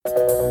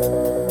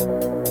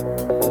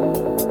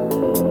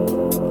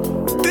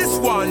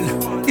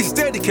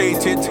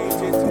dedicated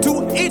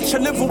to each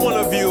and every one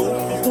of you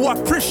who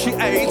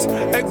appreciate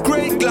a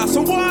great glass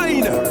of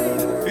wine.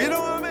 You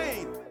know what I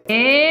mean?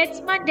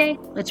 It's Monday.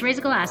 Let's raise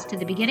a glass to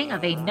the beginning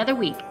of another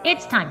week.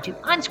 It's time to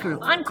unscrew,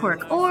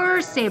 uncork,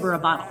 or savor a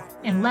bottle.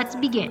 And let's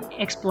begin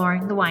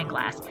exploring the wine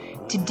glass.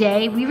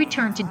 Today, we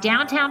return to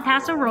downtown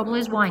Paso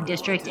Robles Wine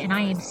District, and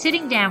I am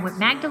sitting down with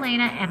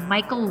Magdalena and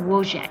Michael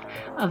Wojcik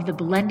of the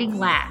Blending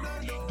Lab.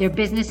 Their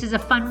business is a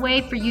fun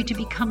way for you to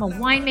become a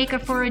winemaker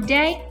for a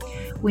day.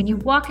 When you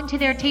walk into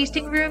their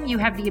tasting room, you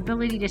have the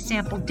ability to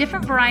sample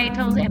different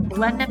varietals and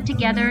blend them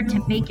together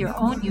to make your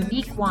own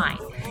unique wine.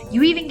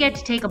 You even get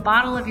to take a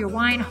bottle of your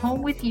wine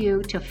home with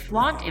you to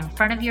flaunt in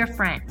front of your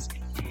friends.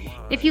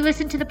 If you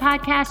listen to the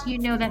podcast, you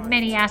know that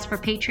many ask for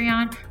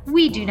Patreon.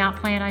 We do not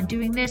plan on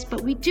doing this, but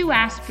we do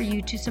ask for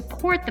you to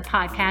support the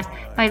podcast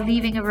by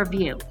leaving a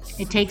review.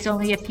 It takes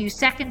only a few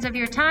seconds of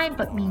your time,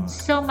 but means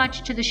so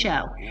much to the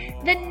show.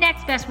 The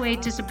next best way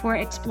to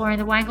support Exploring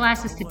the Wine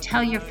Glass is to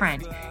tell your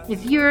friends.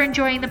 If you're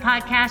enjoying the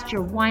podcast,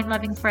 your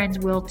wine-loving friends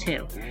will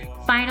too.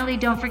 Finally,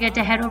 don't forget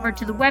to head over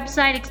to the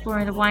website,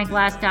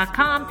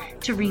 exploringthewineglass.com,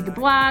 to read the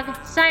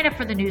blog, sign up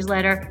for the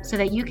newsletter so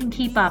that you can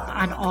keep up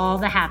on all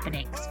the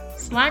happenings.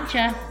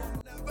 Slancha.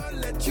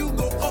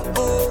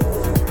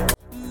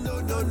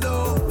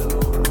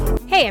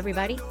 Hey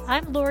everybody,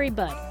 I'm Lori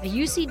Budd, a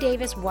UC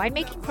Davis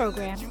winemaking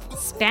program,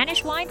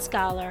 Spanish wine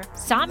scholar,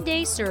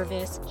 sommelier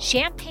service,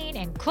 champagne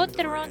and Côte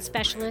d'Aron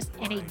specialist,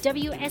 and a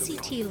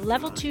WSET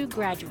Level 2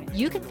 graduate.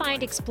 You can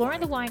find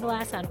Exploring the Wine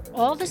Glass on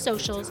all the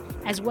socials,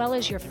 as well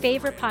as your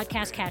favorite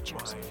podcast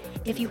catchers.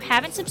 If you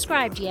haven't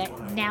subscribed yet,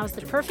 now's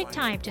the perfect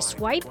time to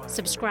swipe,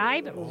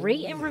 subscribe,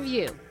 rate, and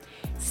review.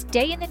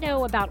 Stay in the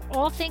know about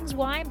all things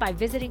wine by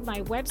visiting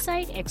my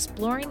website,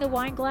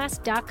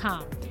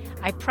 exploringthewineglass.com.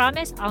 I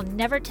promise I'll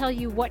never tell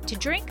you what to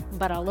drink,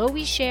 but I'll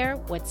always share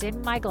what's in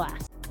my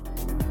glass.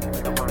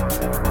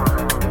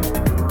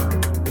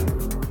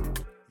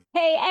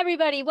 Hey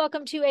everybody,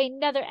 welcome to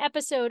another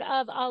episode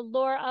of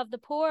Allure of the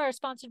Poor,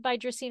 sponsored by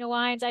Dracaena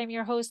Wines. I am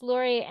your host,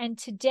 Lori, and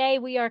today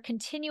we are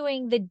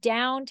continuing the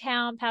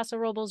downtown Paso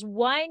Robles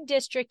Wine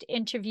District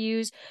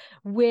interviews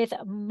with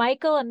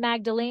Michael and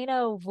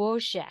Magdalena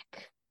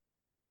Wojcik.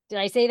 Did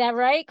I say that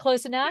right?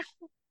 Close enough?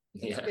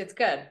 Yeah. It's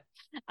good.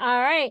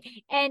 All right.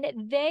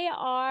 And they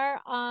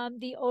are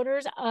the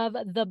owners of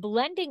the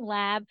Blending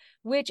Lab,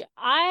 which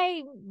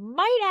I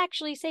might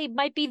actually say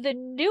might be the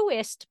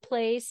newest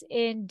place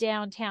in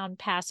downtown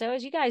Paso,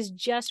 as you guys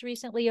just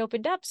recently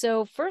opened up.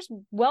 So first,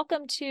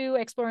 welcome to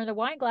Exploring the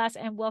Wine Glass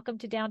and welcome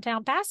to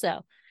downtown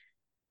Paso.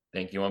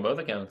 Thank you on both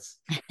accounts.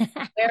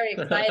 Very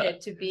excited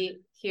to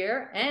be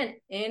here and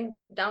in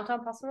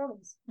downtown Paso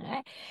Robles. All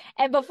right.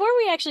 And before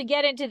we actually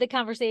get into the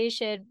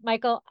conversation,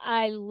 Michael,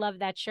 I love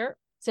that shirt.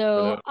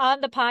 So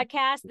on the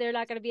podcast, they're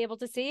not going to be able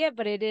to see it,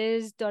 but it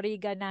is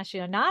Touriga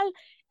Nacional.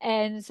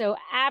 And so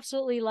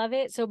absolutely love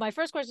it. So my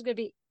first question is going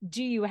to be,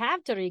 do you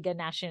have Touriga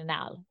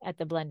Nacional at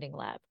the Blending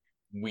Lab?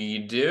 We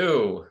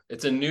do.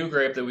 It's a new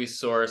grape that we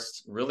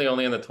sourced really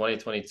only in the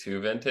 2022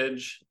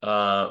 vintage,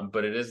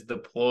 but it is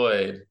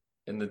deployed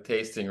in the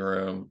tasting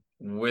room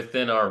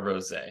within our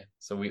rosé.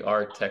 So we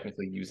are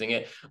technically using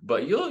it,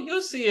 but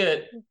you'll see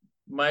it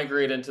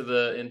migrate into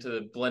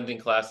the blending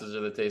classes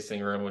or the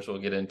tasting room, which we'll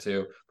get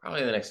into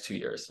probably in the next 2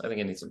 years. I think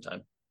it needs some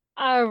time.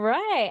 All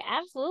right,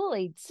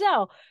 absolutely.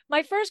 So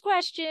my first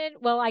question,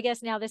 well, I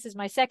guess now this is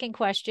my second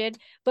question,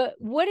 but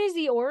what is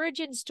the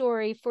origin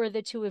story for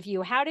the two of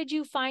you? How did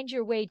you find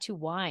your way to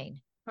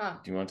wine? Huh.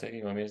 Do you want to take it?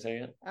 You want me to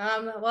take it?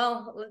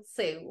 Well, let's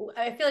see.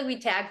 I feel like we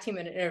tag team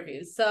in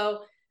interviews.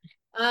 So,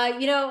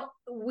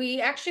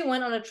 we actually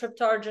went on a trip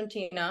to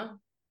Argentina.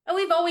 And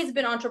we've always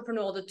been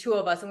entrepreneurial, the two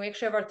of us. And we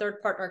actually have our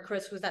third partner,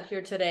 Chris, who's not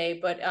here today,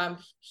 but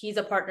he's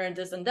a partner in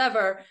this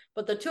endeavor.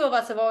 But the two of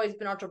us have always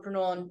been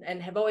entrepreneurial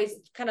and have always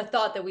kind of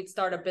thought that we'd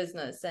start a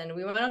business. And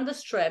we went on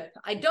this trip.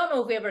 I don't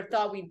know if we ever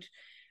thought we'd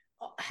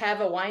have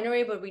a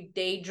winery, but we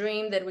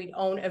daydreamed that we'd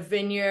own a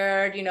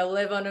vineyard,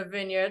 live on a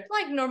vineyard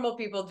like normal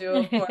people do,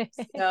 of course.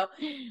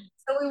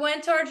 So we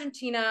went to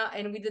Argentina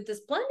and we did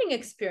this blending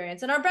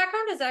experience. And our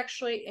background is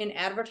actually in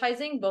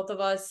advertising. Both of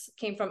us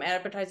came from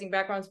advertising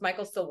backgrounds.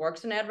 Michael still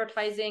works in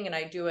advertising and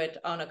I do it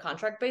on a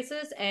contract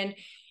basis. And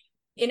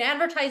in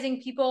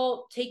advertising,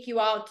 people take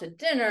you out to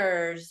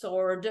dinners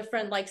or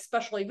different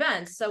special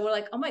events. So we're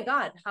like, oh my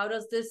God, how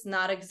does this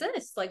not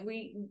exist? Like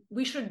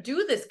we should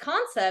do this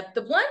concept,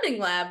 the Blending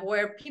Lab,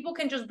 where people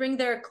can just bring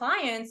their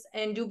clients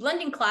and do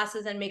blending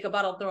classes and make a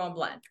bottle of their own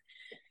blend.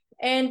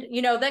 And,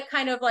 that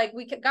kind of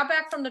we got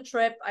back from the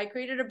trip. I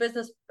created a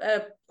business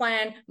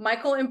plan.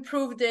 Michael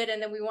improved it.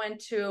 And then we went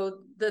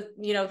to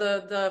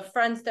the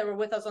friends that were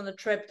with us on the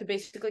trip to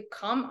basically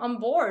come on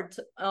board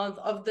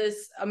of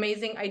this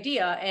amazing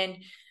idea. And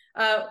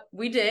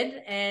we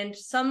did. And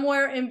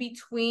somewhere in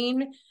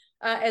between,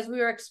 as we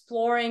were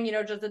exploring,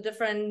 just the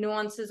different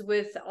nuances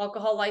with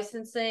alcohol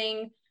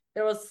licensing,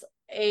 there was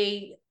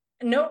a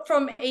note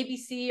from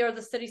ABC or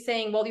the city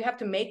saying, well, you have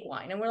to make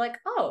wine. And we're like,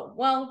 oh,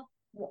 well,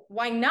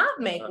 why not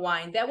make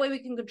wine? That way we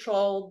can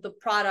control the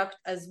product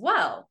as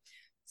well.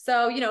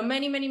 So,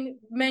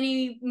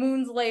 many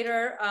moons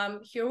later,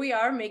 here we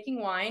are making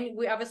wine.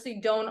 We obviously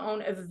don't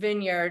own a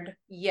vineyard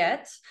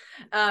yet,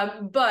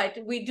 but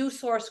we do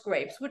source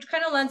grapes, which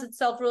kind of lends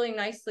itself really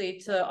nicely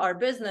to our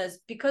business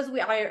because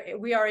we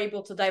are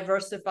able to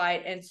diversify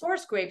and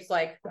source grapes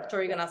like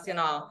Touriga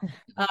Nacional,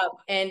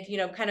 and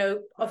kind of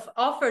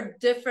offer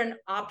different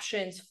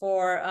options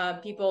for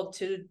people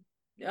to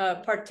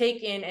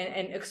partake in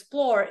and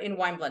explore in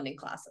wine blending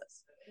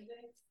classes.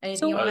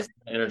 Anything you want to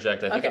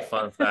interject? I think a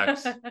fun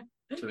fact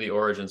to the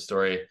origin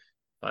story, if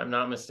I'm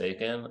not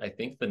mistaken, I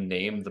think the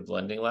name, the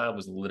Blending Lab,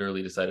 was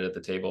literally decided at the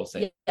table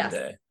same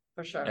day.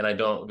 For sure.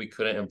 And we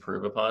couldn't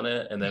improve upon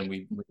it. And then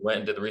we went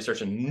and did the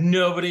research and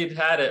nobody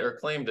had it or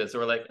claimed it. So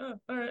we're like, oh,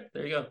 all right,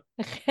 there you go.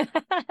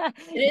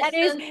 that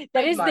is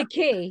the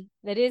key.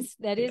 That is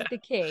the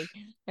key.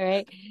 All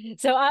right.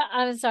 So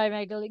I'm sorry,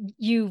 Magdalene,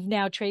 you've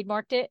now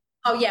trademarked it.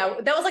 Oh yeah,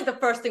 that was like the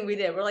first thing we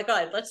did. We're like, all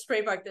right, let's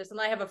trademark this. And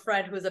I have a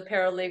friend who's a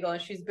paralegal,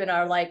 and she's been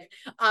our like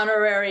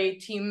honorary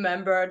team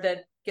member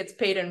that gets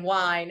paid in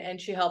wine, and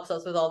she helps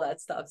us with all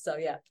that stuff. So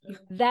yeah,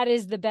 that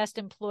is the best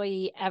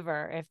employee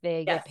ever if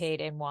they get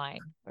paid in wine,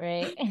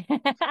 right?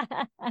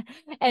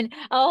 And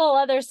a whole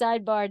other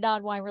sidebar,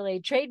 non-wine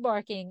related,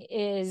 trademarking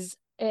is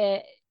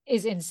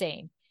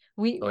insane.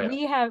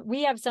 We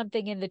have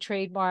something in the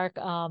trademark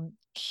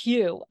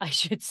queue, I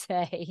should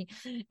say,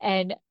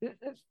 and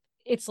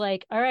it's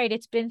like, all right,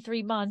 it's been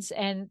 3 months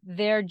and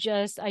I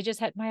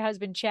just had my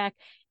husband check,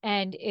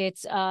 and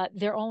it's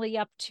they're only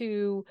up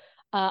to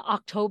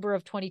October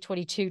of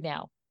 2022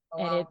 now.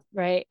 Oh,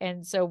 wow.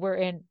 And so we're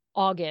in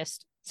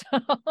August, so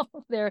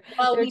they're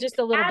just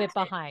a little bit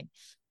behind.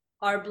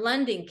 Our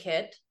blending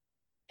kit,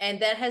 and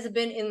that has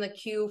been in the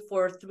queue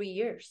for 3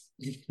 years.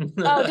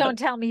 Oh, don't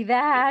tell me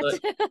that.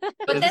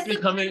 But is this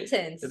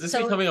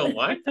becoming a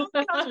wine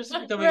podcast, or is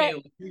this becoming a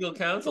legal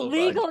counsel?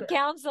 Legal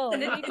counsel.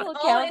 Legal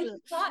counsel.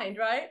 Intertwined,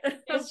 right?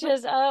 It's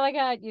just, oh my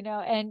God,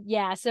 and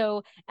yeah.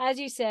 So as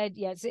you said,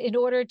 yes, in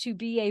order to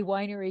be a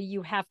winery,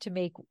 you have to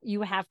make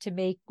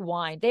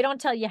wine. They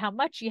don't tell you how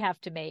much you have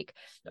to make,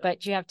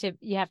 but you have to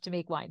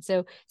make wine.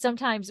 So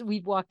sometimes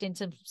we've walked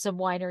into some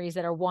wineries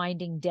that are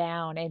winding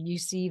down, and you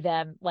see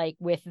them like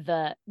with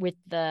the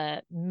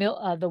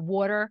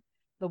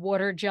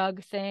water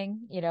jug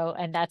thing,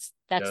 and that's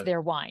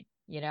their wine,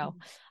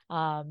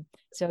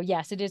 so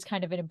yes, it is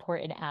kind of an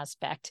important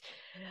aspect.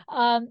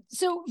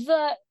 So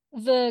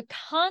the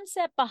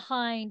concept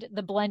behind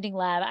the Blending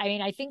Lab, I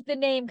mean, I think the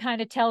name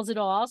kind of tells it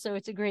all, so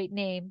it's a great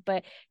name,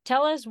 but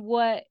tell us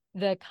what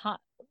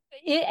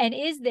and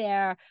is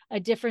there a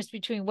difference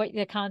between what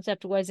the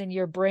concept was in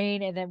your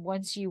brain, and then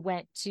once you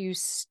went to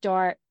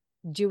start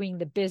doing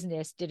the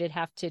business, did it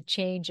have to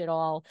change at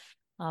all,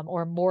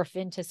 or morph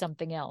into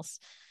something else?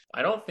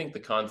 I don't think the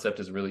concept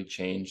has really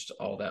changed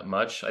all that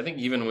much. I think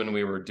even when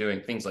we were doing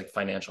things like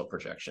financial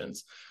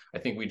projections, I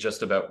think we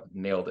just about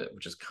nailed it,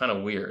 which is kind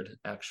of weird,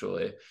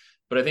 actually.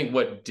 But I think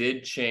what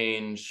did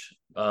change,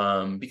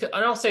 because,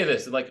 and I'll say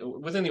this, like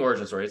within the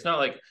origin story, it's not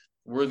like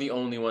we're the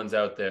only ones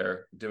out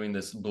there doing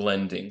this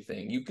blending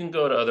thing. You can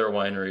go to other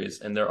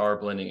wineries and there are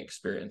blending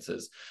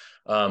experiences.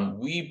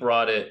 We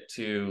brought it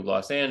to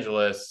Los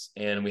Angeles,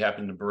 and we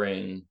happened to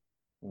bring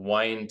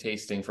wine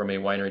tasting from a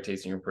winery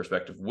tasting room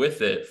perspective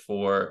with it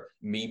for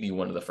maybe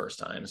one of the first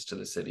times to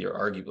the city, or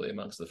arguably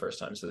amongst the first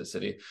times to the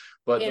city.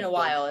 But in a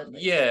while,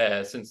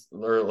 yeah,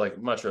 or like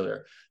much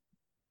earlier.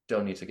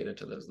 Don't need to get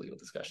into those legal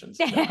discussions.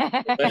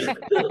 But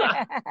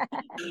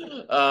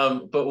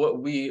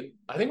what we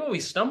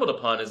stumbled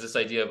upon is this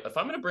idea of, if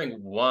I'm going to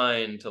bring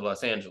wine to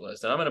Los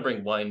Angeles, and I'm going to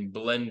bring wine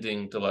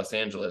blending to Los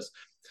Angeles,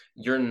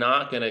 you're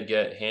not going to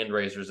get hand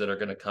raisers that are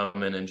going to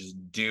come in and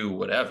just do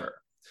whatever.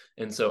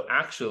 And so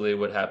actually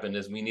what happened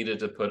is we needed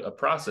to put a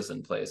process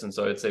in place. And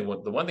so I'd say the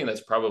one thing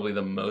that's probably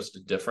the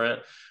most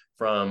different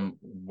from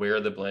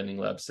where the Blending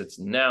Lab sits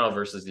now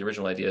versus the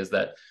original idea is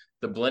that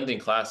the blending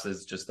class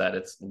is just that,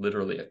 it's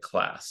literally a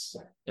class.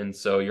 And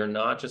so you're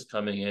not just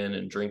coming in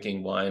and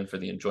drinking wine for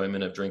the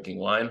enjoyment of drinking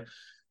wine.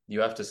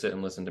 You have to sit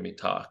and listen to me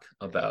talk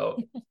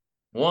about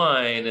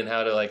wine and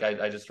how to, like,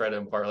 I just try to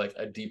impart like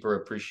a deeper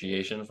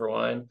appreciation for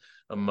wine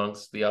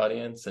amongst the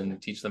audience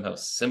and teach them how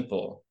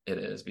simple it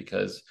is.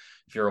 Because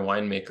if you're a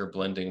winemaker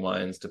blending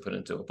wines to put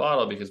into a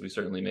bottle, because we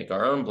certainly make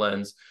our own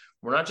blends,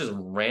 we're not just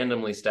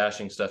randomly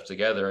stashing stuff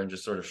together and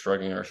just sort of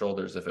shrugging our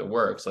shoulders if it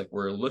works. Like,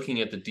 we're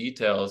looking at the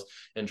details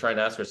and trying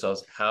to ask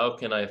ourselves, how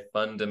can I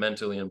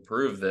fundamentally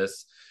improve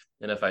this?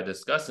 And if I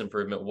discuss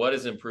improvement, what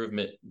does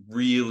improvement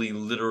really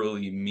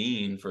literally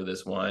mean for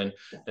this wine?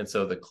 And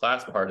so the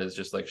class part is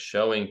just like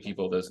showing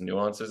people those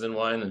nuances in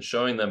wine and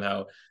showing them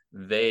how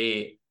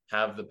they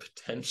have the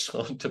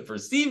potential to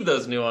perceive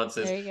those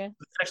nuances to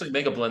actually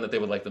make a blend that they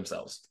would like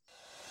themselves.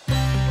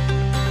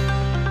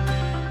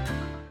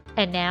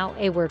 And now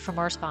a word from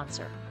our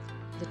sponsor.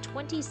 The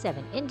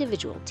 27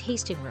 individual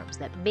tasting rooms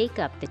that make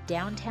up the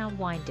downtown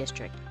wine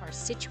district are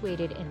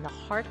situated in the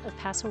heart of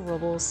Paso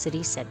Robles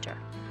city center,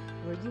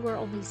 where you are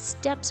only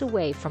steps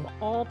away from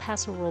all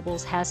Paso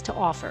Robles has to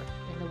offer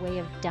in the way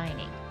of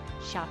dining,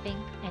 shopping,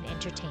 and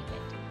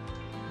entertainment.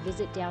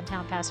 Visit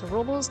downtown Paso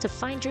Robles to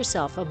find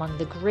yourself among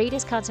the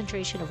greatest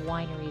concentration of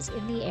wineries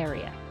in the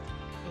area.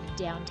 In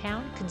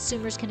downtown,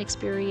 consumers can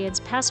experience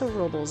Paso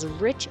Robles'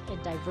 rich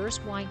and diverse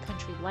wine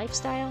country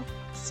lifestyle,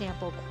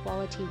 sample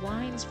quality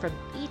wines from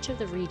each of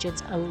the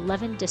region's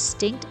 11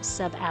 distinct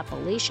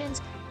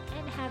sub-appellations,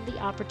 and have the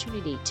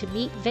opportunity to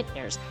meet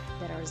vintners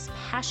that are as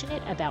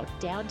passionate about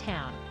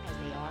downtown as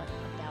they are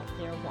about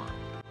their wine.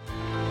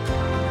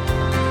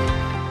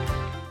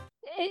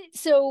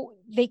 So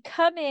they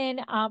come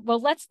in, I'll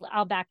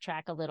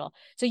backtrack a little.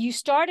 So you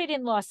started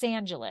in Los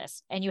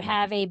Angeles and you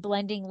have a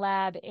blending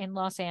lab in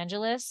Los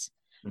Angeles.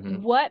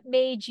 Mm-hmm. What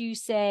made you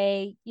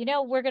say,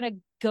 we're going to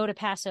go to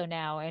Paso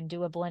now and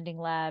do a blending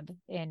lab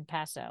in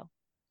Paso?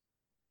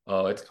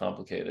 Oh, it's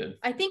complicated.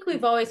 I think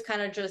we've always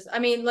kind of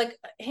like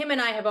him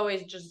and I have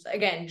always just,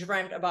 again,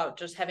 dreamt about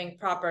just having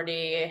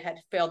property, had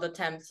failed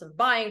attempts of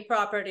buying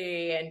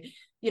property. And,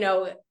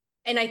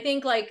 and I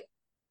think like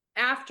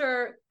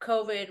after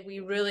COVID, we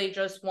really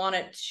just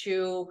wanted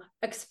to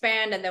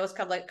expand. And that was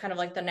kind of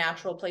like the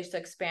natural place to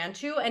expand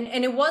to. And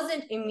it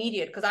wasn't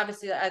immediate because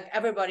obviously like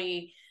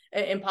everybody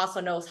in Paso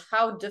knows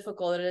how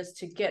difficult it is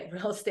to get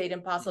real estate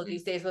in Paso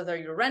these days, whether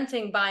you're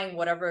renting, buying,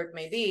 whatever it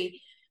may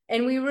be.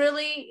 And we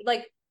really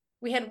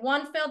we had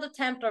one failed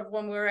attempt of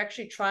when we were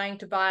actually trying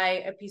to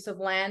buy a piece of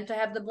land to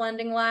have the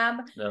blending lab.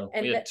 No,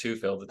 we had two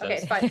failed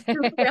attempts. Okay, fine.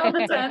 Two failed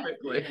attempts.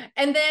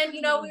 And then,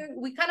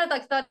 we kind of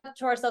like thought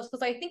to ourselves,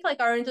 because I think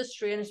like our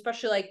industry, and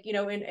especially like,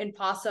 in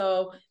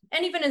Paso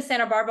and even in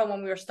Santa Barbara,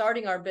 when we were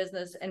starting our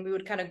business, and we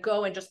would kind of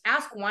go and just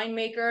ask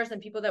winemakers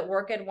and people that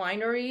work at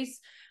wineries,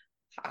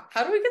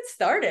 how do we get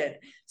started?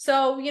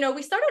 So,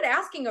 we started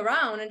asking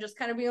around and just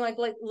kind of being like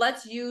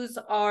let's use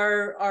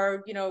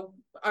our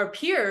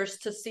peers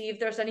to see if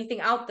there's anything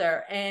out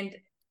there. And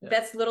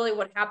that's literally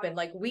what happened.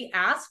 Like we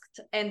asked,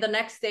 and the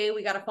next day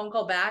we got a phone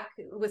call back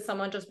with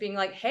someone just being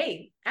like,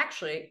 hey,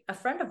 actually a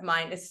friend of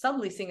mine is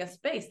subleasing a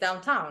space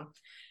downtown.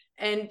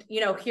 And,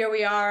 here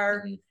we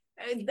are. Mm-hmm.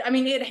 I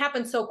mean, it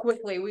happened so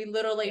quickly. We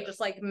literally just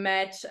like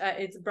met,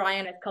 it's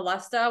Brian at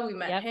Calesta. We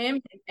met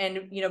him,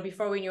 and,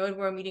 before we knew it,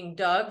 we were meeting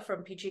Doug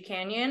from Peachy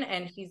Canyon,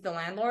 and he's the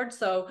landlord.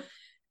 So,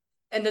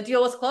 and the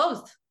deal was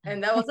closed,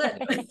 and that was it.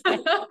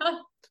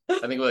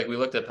 I think we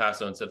looked at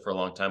Paso and said for a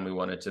long time we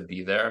wanted to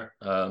be there.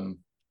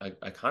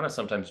 I kind of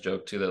sometimes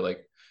joke too that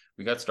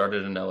we got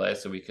started in LA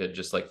so we could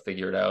just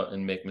figure it out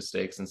and make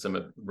mistakes in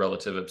some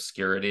relative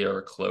obscurity or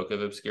a cloak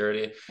of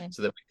obscurity,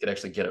 so that we could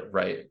actually get it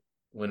right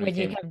when we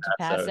came to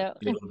Paso.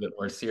 Be a little bit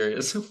more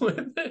serious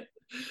with it.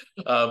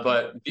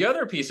 But the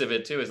other piece of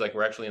it too is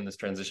we're actually in this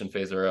transition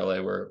phase of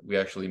LA where we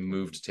actually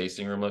moved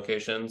tasting room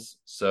locations.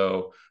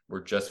 So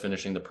we're just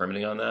finishing the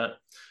permitting on that.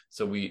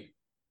 So we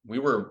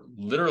were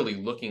literally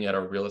looking at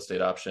our real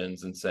estate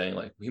options and saying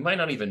we might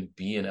not even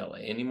be in LA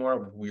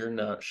anymore. We're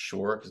not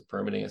sure because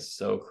permitting is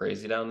so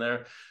crazy down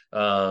there.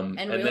 And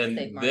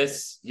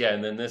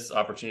then this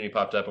opportunity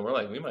popped up and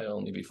we're we might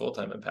only be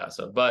full-time in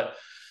Paso, but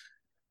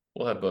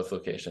we'll have both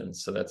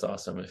locations. So that's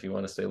awesome. If you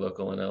want to stay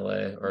local in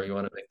LA or you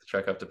want to make the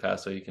trek up to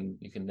Paso, you can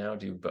now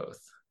do both.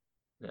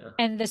 Yeah.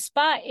 And the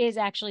spot is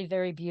actually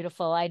very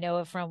beautiful. I know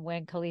it from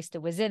when Calista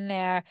was in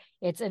there.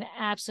 It's an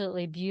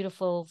absolutely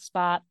beautiful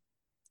spot.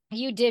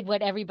 You did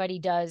what everybody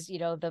does,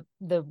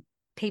 the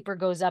paper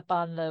goes up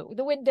on the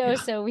window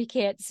so we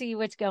can't see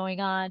what's going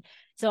on.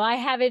 So I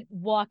haven't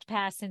walked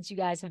past since you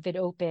guys have been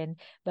open,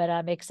 but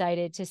I'm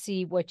excited to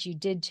see what you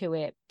did to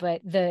it.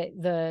 But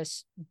the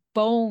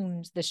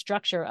bones, the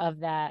structure of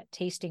that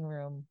tasting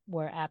room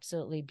were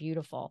absolutely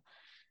beautiful.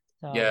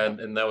 So. Yeah,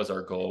 and that was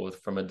our goal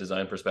from a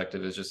design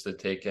perspective, is just to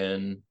take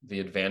in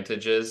the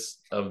advantages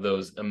of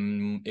those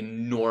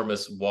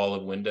enormous wall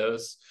of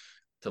windows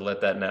to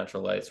let that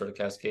natural light sort of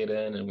cascade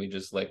in. And we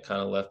just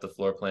kind of left the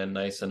floor plan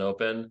nice and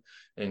open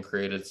and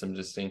created some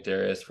distinct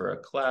areas for a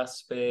class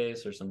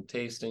space or some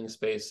tasting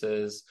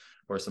spaces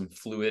or some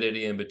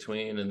fluidity in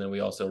between. And then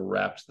we also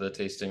wrapped the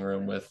tasting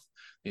room with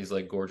these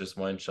gorgeous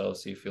wine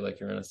shelves, so you feel like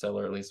you're in a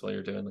cellar at least while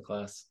you're doing the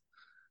class.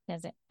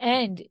 That's it.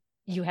 And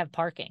you have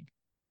parking.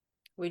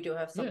 We do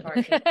have some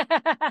parking.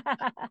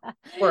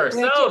 For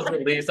ourselves,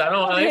 at least. I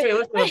don't want anybody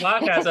listening to the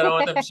podcast. I don't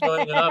want them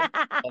showing up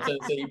and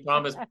say you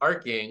promised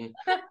parking.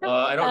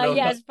 I don't know.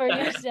 Yes, for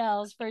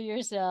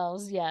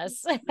yourselves.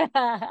 Yes.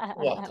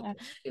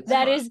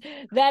 That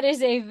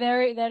is a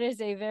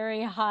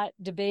very hot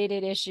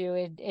debated issue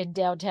in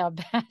downtown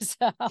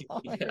Paso.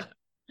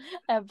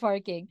 Yeah.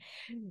 Parking.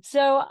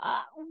 So,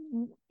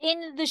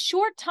 in the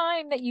short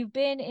time that you've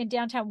been in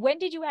downtown, when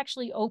did you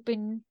actually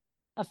open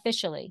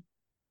officially?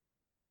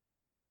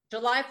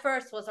 July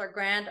 1st was our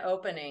grand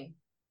opening.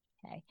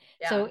 Okay.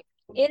 Yeah. So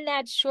in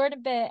that short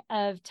bit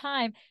of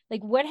time,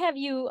 what have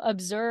you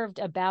observed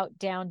about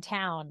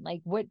downtown?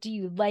 What do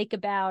you like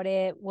about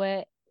it?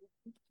 What,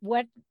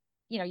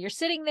 you're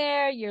sitting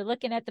there, you're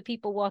looking at the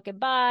people walking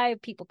by,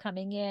 people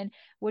coming in.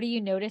 What are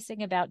you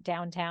noticing about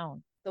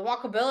downtown? the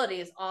walkability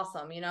is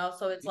awesome,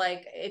 so it's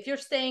like if you're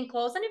staying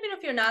close, and even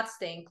if you're not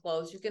staying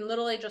close, you can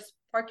literally just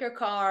park your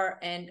car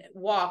and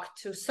walk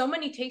to so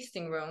many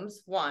tasting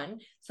rooms,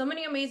 so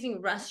many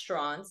amazing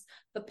restaurants,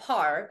 the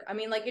park. I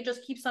mean, like, it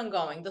just keeps on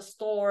going, the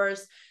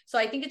stores. So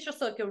I think it's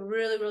just like a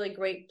really, really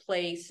great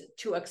place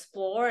to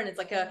explore. And it's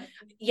like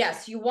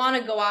yes, you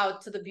want to go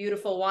out to the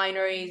beautiful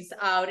wineries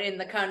out in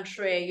the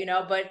country,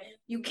 but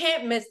you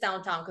can't miss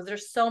downtown because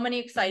there's so many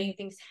exciting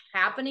things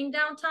happening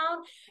downtown.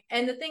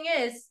 And the thing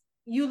is,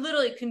 you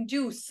literally can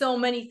do so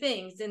many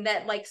things in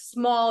that like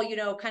small,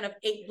 kind of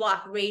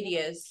 8-block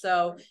radius.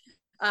 So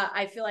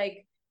I feel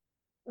like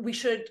we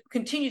should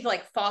continue to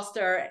like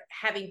foster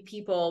having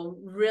people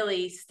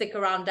really stick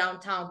around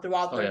downtown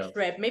throughout their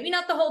trip. Maybe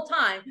not the whole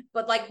time,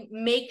 but like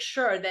make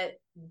sure that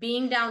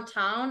being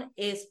downtown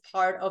is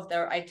part of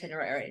their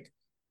itinerary.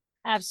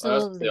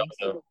 Absolutely.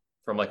 Also,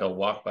 from like a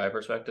walk by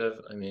perspective,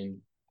 I mean,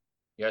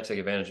 you got to take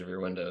advantage of your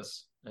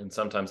windows. And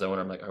sometimes I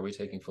wonder, I'm like, are we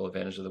taking full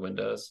advantage of the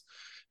windows?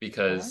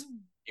 Because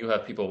you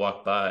have people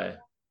walk by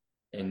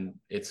and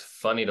it's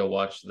funny to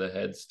watch the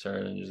heads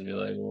turn and just be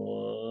like,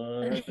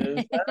 what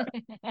is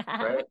that?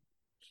 Right?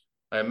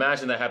 I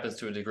imagine that happens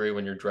to a degree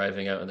when you're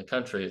driving out in the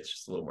country. It's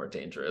just a little more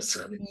dangerous.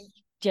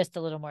 Just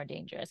a little more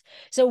dangerous.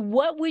 So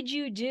what would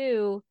you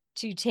do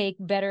to take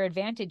better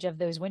advantage of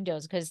those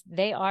windows? Because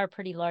they are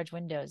pretty large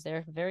windows.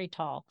 They're very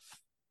tall.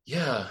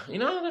 Yeah.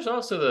 There's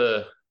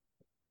also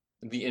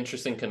the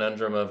interesting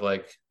conundrum of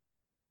like,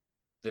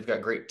 they've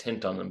got great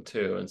tint on them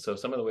too. And so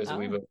some of the ways that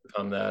we've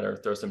overcome that are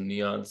throw some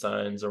neon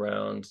signs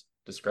around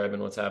describing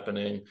what's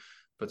happening,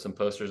 put some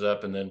posters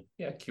up, and then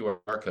QR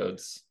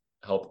codes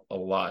help a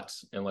lot.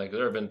 And like,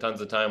 there have been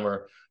tons of time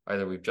where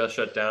either we've just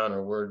shut down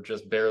or we're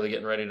just barely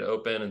getting ready to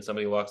open and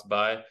somebody walks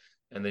by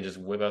and they just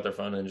whip out their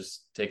phone and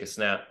just take a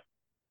snap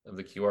of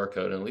the QR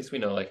code. And at least we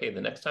know like, hey, the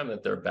next time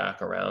that they're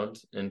back around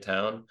in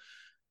town,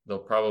 they'll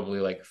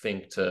probably like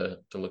think to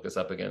look us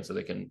up again so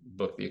they can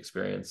book the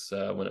experience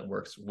when it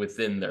works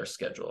within their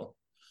schedule.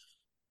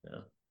 Yeah.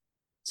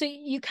 So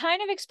you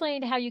kind of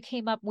explained how you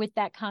came up with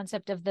that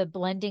concept of the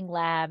blending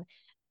lab.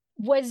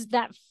 Was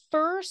that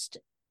first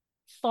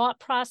thought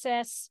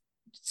process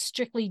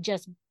strictly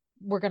just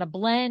we're going to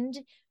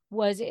blend?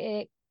 Was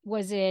it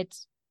we're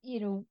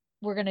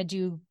going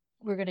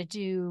to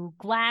do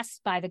glass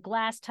by the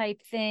glass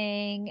type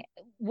thing?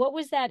 What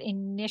was that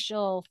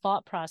initial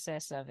thought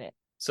process of it?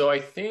 So I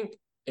think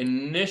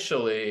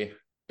initially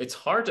it's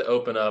hard to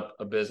open up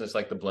a business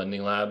like the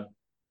Blending Lab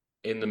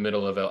in the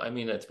middle of I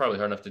mean, it's probably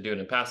hard enough to do it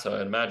in Paso,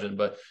 I'd imagine,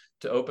 but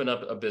to open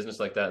up a business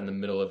like that in the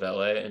middle of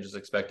LA and just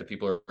expect that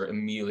people are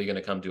immediately going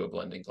to come do a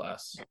blending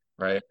class,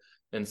 right?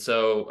 And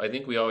so I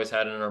think we always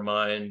had it in our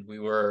mind. We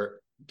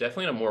were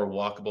definitely in a more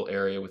walkable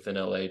area within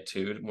LA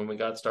too when we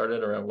got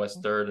started around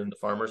West 3rd and the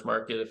Farmers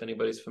Market, if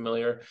anybody's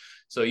familiar.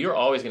 So you're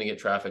always going to get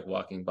traffic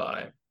walking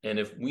by. And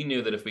if we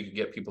knew that if we could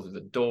get people through the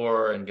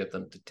door and get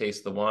them to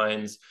taste the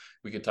wines,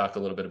 we could talk a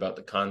little bit about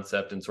the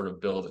concept and sort of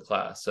build a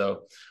class.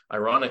 So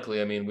ironically,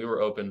 I mean, we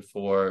were open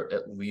for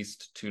at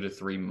least 2 to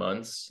 3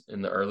 months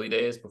in the early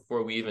days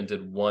before we even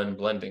did one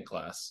blending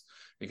class,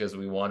 because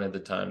we wanted the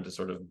time to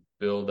sort of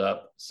build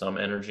up some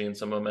energy and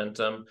some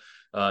momentum,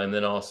 and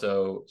then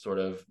also sort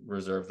of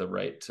reserve the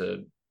right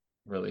to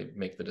really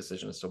make the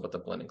decision as to what the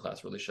blending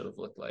class really should have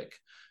looked like.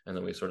 And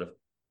then we sort of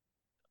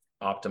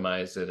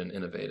optimized it and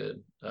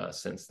innovated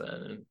since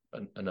then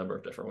in a number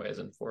of different ways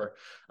and for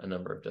a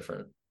number of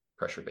different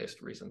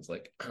pressure-based reasons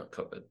like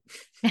COVID.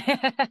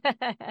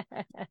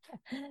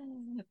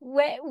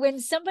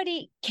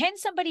 Can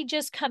somebody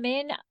just come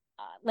in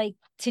like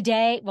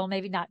today? Well,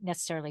 maybe not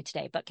necessarily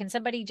today, but can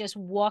somebody just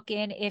walk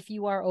in if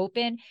you are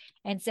open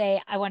and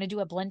say, I want to do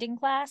a blending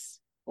class?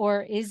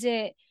 Or is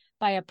it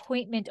by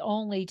appointment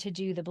only to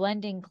do the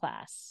blending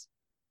class?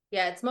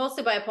 Yeah, it's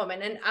mostly by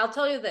appointment. And I'll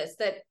tell you this,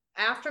 that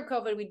after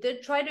COVID, we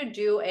did try to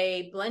do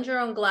a blend your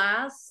own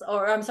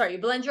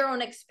blend your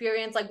own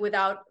experience, like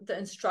without the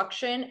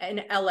instruction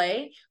in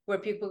LA, where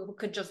people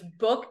could just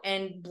book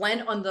and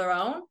blend on their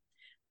own.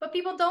 But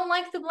people don't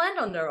like to blend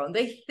on their own.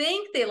 They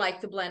think they like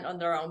to blend on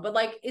their own, but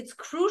like it's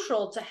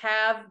crucial to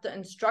have the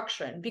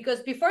instruction, because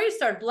before you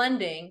start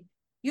blending,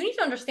 you need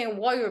to understand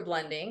what you're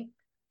blending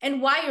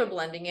and why you're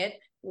blending it,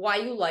 why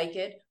you like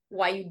it,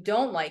 why you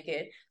don't like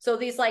it. So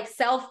these like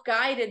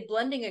self-guided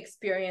blending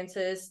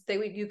experiences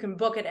that you can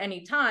book at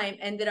any time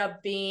ended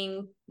up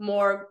being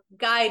more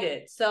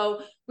guided.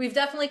 So we've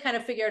definitely kind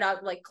of figured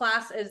out like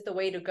class is the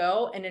way to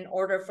go. And in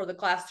order for the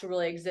class to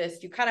really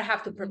exist, you kind of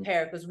have to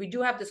prepare, because we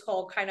do have this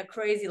whole kind of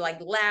crazy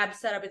like lab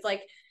setup. It's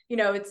like,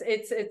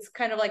 it's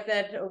kind of like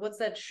that. What's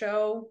that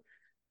show?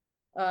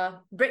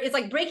 It's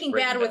like Breaking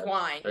Bad with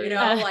wine,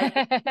 like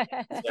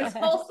this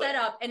whole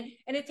setup, and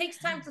it takes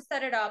time to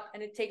set it up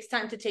and it takes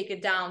time to take it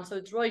down. So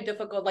it's really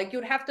difficult. Like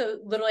you'd have to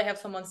literally have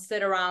someone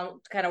sit around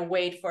to kind of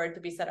wait for it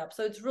to be set up.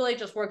 So it's really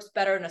just works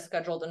better in a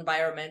scheduled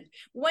environment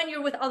when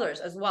you're with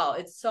others as well.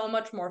 It's so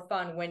much more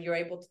fun when you're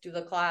able to do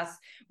the class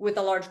with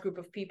a large group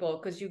of people,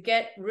 because you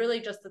get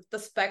really just the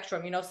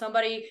spectrum.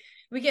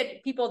 We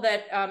get people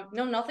that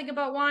know nothing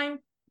about wine,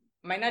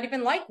 might not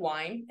even like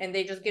wine, and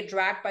they just get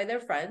dragged by their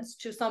friends,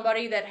 to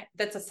somebody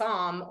that's a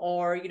Somm,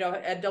 or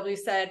a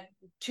WSET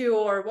 2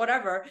 or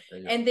whatever,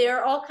 and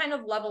they're all kind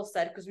of level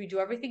set because we do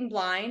everything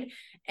blind,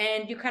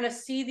 and you kind of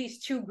see these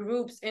two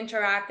groups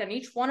interact, and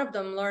each one of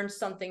them learns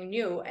something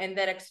new, and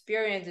that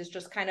experience is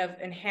just kind of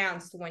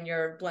enhanced when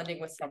you're blending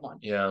with someone.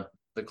 Yeah,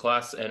 the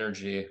class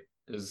energy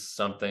is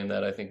something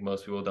that I think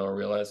most people don't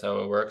realize how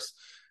it works.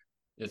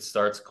 It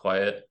starts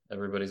quiet.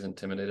 Everybody's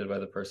intimidated by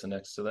the person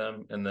next to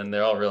them. And then they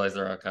all realize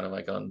they're kind of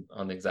like on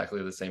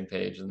exactly the same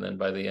page. And then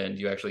by the end,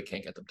 you actually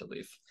can't get them to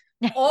leave.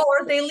 Or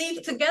they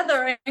leave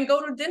together and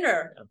go to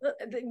dinner.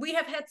 Yeah. We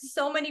have had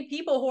so many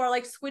people who are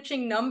like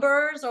switching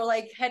numbers or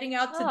like heading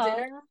out to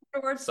dinner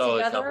afterwards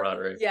together.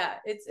 Camaraderie. Yeah,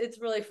 it's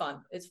really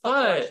fun. It's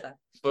fun to watch that.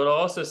 But I'll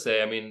also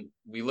say, I mean,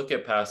 we look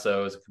at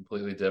Paso as a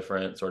completely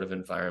different sort of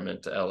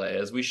environment to LA,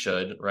 as we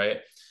should, right?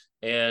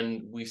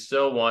 And we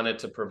still wanted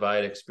to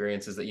provide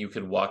experiences that you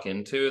could walk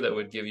into that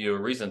would give you a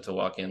reason to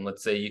walk in.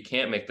 Let's say you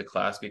can't make the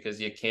class because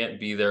you can't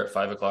be there at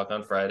 5 o'clock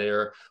on Friday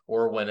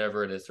or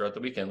whenever it is throughout the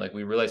weekend. Like,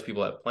 we realize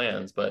people have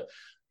plans, but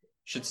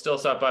should still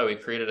stop by. We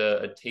created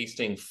a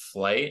tasting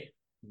flight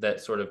that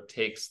sort of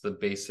takes the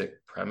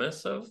basic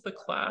premise of the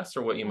class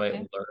or what you might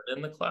learn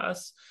in the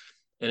class,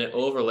 and it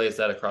overlays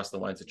that across the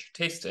wines that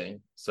you're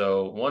tasting.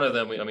 So one of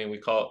them, we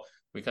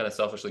kind of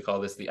selfishly call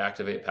this the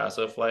Activate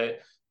Paso flight,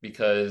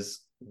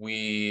 because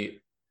we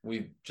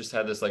just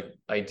had this like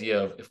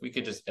idea of, if we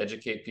could just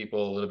educate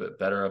people a little bit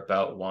better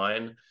about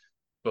wine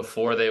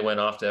before they went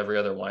off to every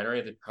other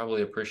winery, they'd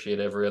probably appreciate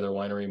every other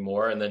winery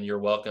more, and then you're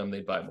welcome,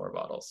 they'd buy more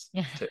bottles.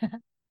 The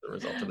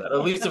result of that, or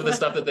at least of the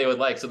stuff that they would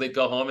like, so they'd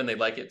go home and they'd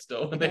like it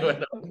still when they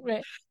went home,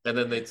 and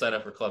then they'd sign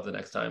up for club the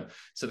next time.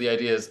 So the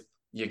idea is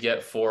you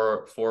get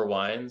four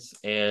wines,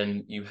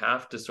 and you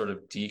have to sort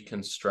of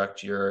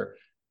deconstruct your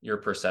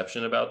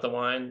perception about the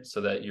wine so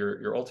that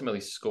you're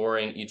ultimately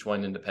scoring each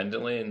wine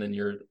independently, and then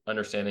you're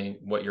understanding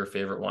what your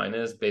favorite wine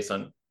is based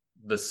on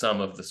the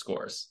sum of the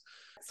scores.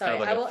 Sorry,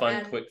 kind of like a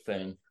fun, quick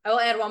thing. I will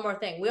add one more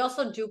thing. We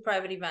also do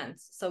private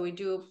events. So we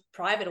do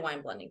private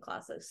wine blending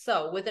classes.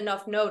 So with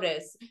enough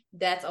notice,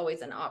 that's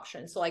always an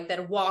option. So like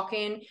that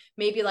walk-in,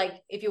 maybe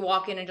like if you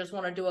walk in and just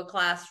want to do a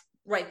class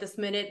right this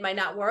minute, might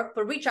not work,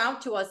 but reach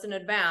out to us in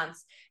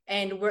advance,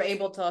 and we're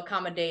able to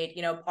accommodate,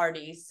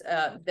 parties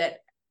that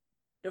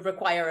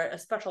require a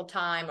special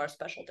time or a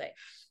special day.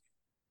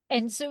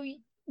 And so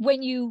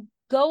when you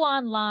go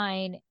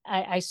online,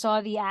 I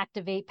saw the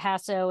Activate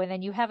Paso, and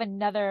then you have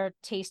another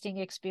tasting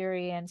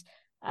experience,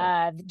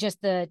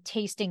 just the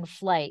tasting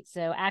flight.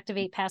 So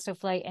Activate Paso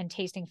flight and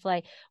tasting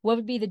flight. What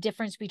would be the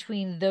difference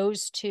between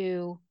those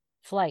two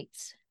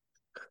flights?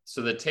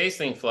 So the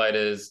tasting flight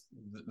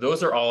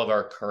those are all of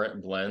our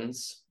current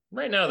blends.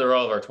 Right now, they're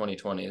all of our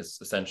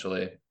 2020s,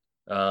 essentially.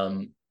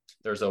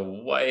 There's a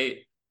white,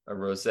 a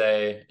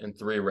rosé, and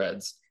 3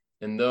 reds.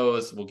 And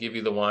those will give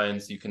you the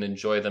wines. You can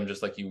enjoy them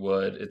just like you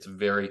would. It's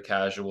very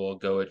casual,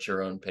 go at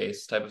your own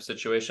pace type of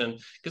situation.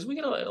 Because we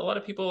get a lot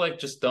of people like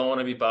just don't want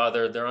to be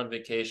bothered. They're on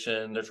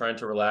vacation. They're trying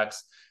to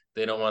relax.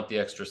 They don't want the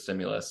extra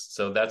stimulus.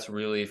 So that's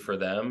really for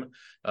them.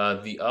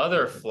 The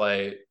other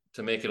flight,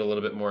 to make it a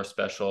little bit more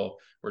special,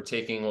 we're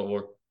taking what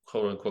we're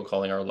quote unquote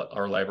calling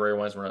our library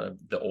wines. We're not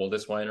the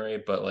oldest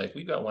winery, but like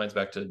we've got wines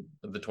back to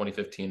the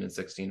 2015 and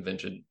 16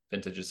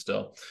 vintages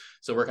still.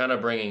 So we're kind of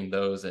bringing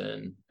those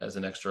in as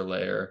an extra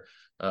layer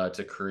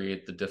to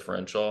create the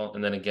differential.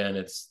 And then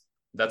again,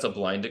 that's a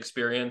blind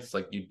experience.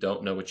 Like, you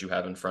don't know what you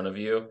have in front of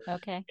you.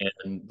 Okay.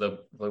 And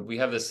we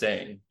have this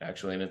saying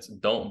actually, and it's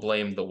don't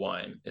blame the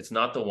wine. It's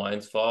not the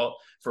wine's fault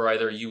for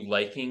either you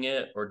liking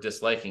it or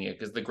disliking it,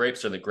 because the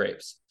grapes are the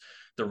grapes.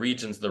 The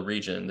region's the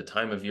region, the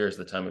time of year is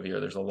the time of year.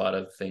 There's a lot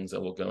of things that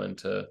will go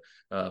into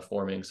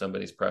forming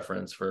somebody's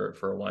preference for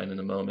a wine in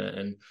a moment.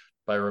 And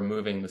by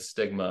removing the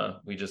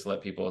stigma, we just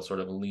let people sort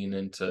of lean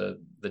into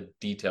the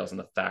details and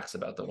the facts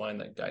about the wine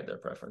that guide their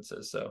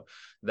preferences. So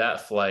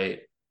that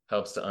flight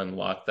helps to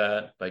unlock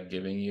that by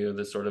giving you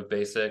the sort of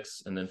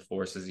basics, and then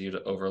forces you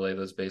to overlay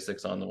those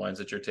basics on the wines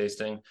that you're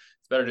tasting.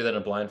 It's better to do that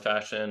in a blind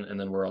fashion. And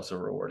then we're also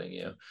rewarding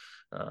you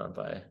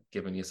by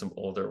giving you some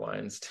older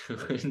wines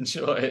to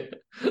enjoy.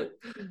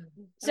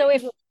 So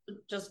if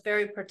just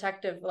very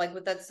protective, like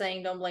with that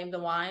saying, don't blame the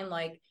wine,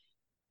 like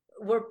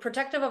we're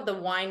protective of the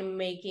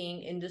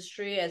winemaking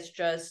industry as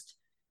just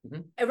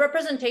a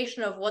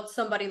representation of what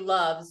somebody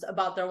loves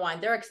about their wine.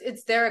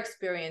 It's their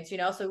experience,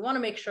 so we want to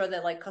make sure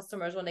that like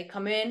customers, when they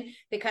come in,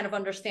 they kind of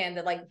understand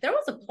that like there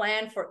was a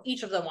plan for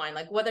each of the wine,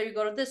 like whether you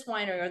go to this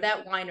winery or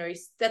that winery,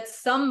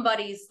 that's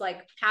somebody's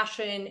like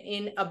passion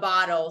in a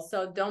bottle.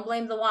 So don't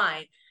blame the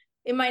wine.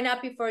 It might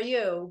not be for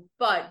you,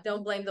 but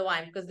don't blame the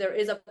wine, because there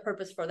is a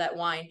purpose for that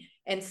wine,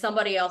 and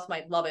somebody else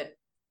might love it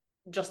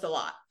just a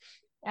lot.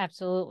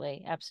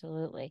 Absolutely.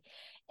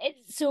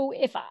 So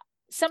if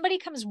somebody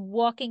comes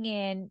walking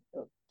in,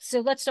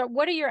 so let's start.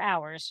 What are your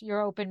hours?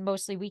 You're open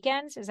mostly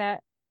weekends? Is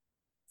that?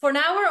 For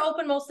now, we're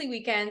open mostly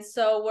weekends.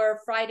 So we're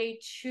Friday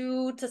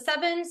 2 to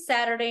 7,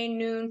 Saturday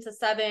noon to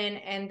 7,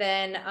 and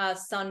then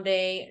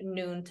Sunday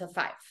noon to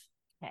 5.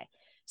 Okay.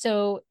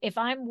 So if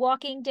I'm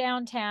walking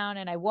downtown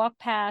and I walk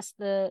past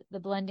the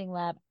blending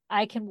lab,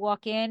 I can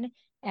walk in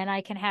and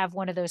I can have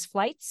one of those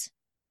flights.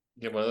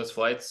 Get one of those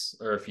flights,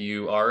 or if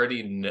you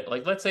already know,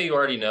 like, let's say you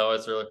already know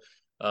us, or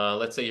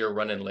let's say you're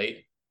running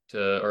late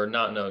to, or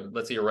not, no,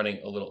 let's say you're running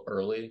a little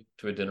early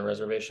to a dinner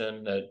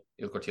reservation at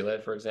Il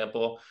Cortile, for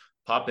example,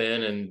 pop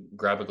in and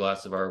grab a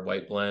glass of our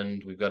white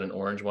blend. We've got an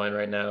orange wine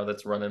right now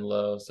that's running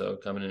low, so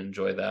come in and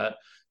enjoy that.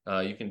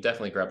 You can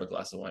definitely grab a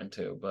glass of wine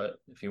too, but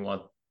if you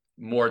want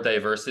more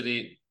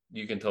diversity,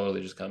 you can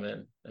totally just come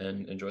in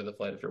and enjoy the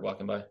flight if you're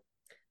walking by.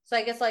 So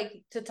I guess,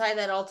 like, to tie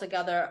that all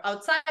together,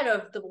 outside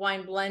of the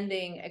wine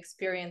blending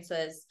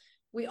experiences,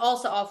 we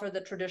also offer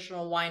the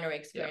traditional winery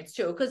experience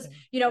too, because,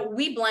 you know,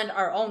 we blend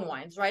our own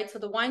wines, right? So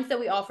the wines that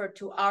we offer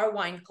to our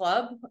wine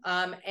club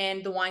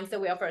and the wines that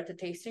we offer at the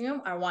tasting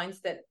room are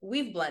wines that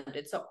we've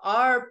blended. So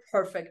our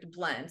perfect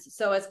blends.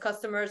 So as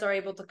customers are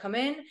able to come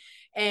in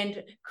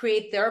and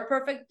create their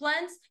perfect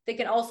blends, they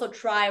can also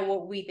try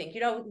what we think,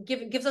 you know,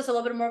 gives us a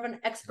little bit more of an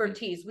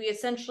expertise. We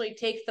essentially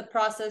take the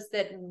process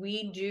that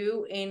we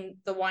do in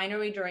the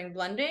winery during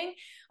blending,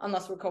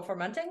 unless we're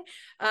co-fermenting,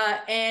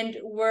 and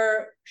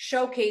we're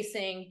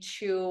showcasing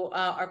to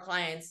our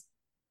clients,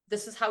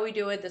 this is how we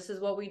do it, this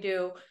is what we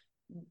do.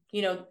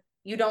 You know,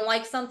 you don't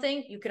like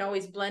something, you can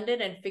always blend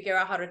it and figure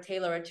out how to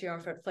tailor it to your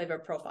own flavor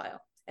profile.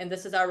 And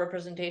this is our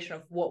representation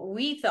of what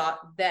we thought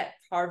that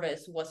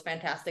harvest was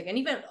fantastic. And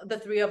even the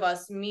three of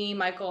us, me,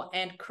 Michael,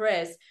 and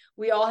Chris,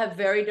 we all have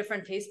very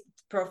different taste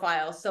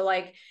profiles. So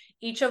like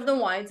each of the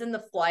wines in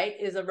the flight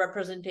is a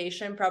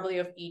representation probably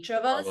of each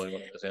of us.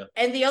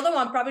 And the other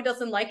one probably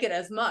doesn't like it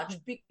as much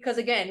because,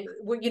 again,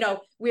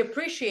 we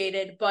appreciate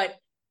it, but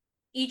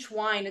each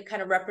wine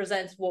kind of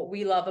represents what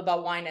we love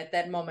about wine at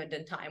that moment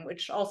in time,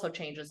 which also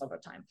changes over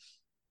time.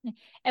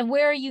 And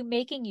where are you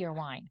making your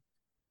wine?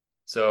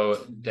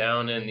 So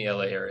down in the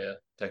LA area,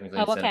 technically.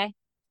 Oh, okay.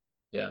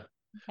 Yeah.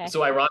 Okay.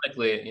 So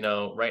ironically, you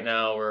know, right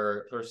now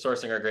we're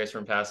sourcing our grapes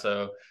from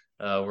Paso.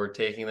 We're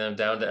taking them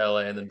down to LA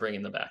and then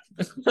bringing them back.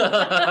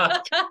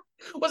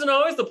 Wasn't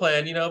always the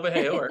plan, you know, but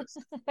hey, it works.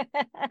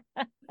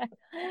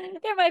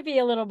 There might be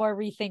a little more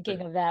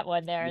rethinking of that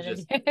one there.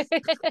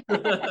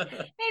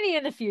 Maybe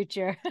in the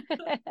future.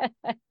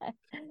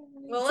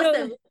 Well,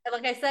 listen,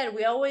 like I said,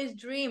 we always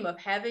dream of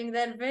having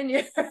that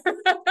vineyard.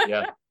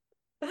 Yeah.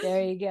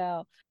 There you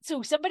go.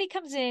 So somebody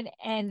comes in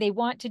and they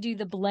want to do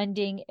the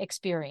blending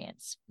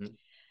experience. Mm-hmm.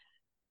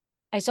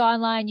 I saw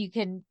online you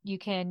can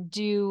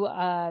do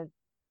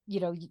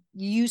you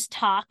use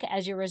Tock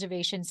as your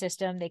reservation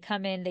system. They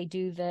come in, they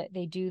do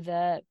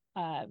the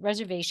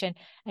reservation,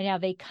 and now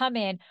they come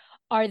in.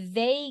 Are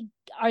they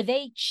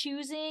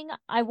choosing,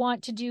 I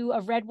want to do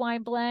a red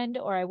wine blend,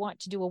 or I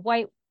want to do a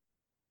white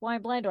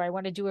wine blend, or I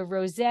want to do a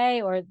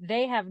rosé, or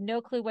they have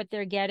no clue what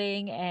they're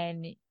getting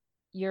and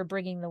you're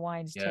bringing the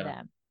wines to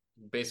them?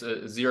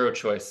 Basically, zero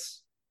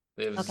choice.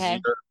 They have zero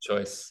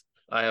choice.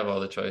 I have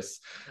all the choice.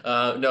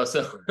 No,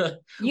 so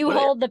you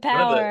hold the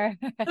power.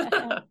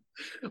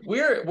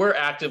 We're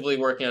actively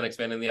working on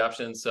expanding the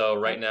options. So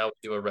right now we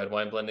do a red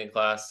wine blending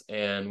class,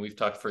 and we've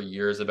talked for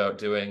years about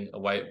doing a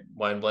white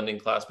wine blending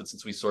class. But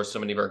since we source so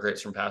many of our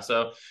grapes from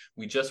Paso,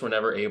 we just were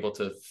never able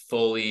to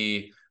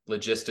fully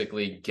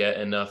logistically get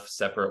enough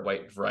separate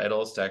white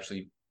varietals to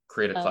actually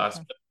create a class.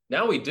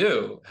 Now we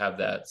do have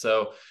that.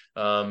 So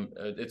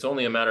it's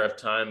only a matter of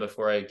time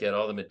before I get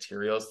all the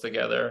materials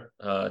together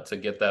to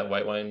get that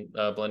white wine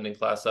blending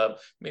class up.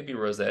 Maybe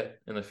rosé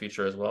in the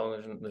future as well.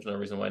 There's no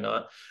reason why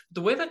not. The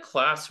way the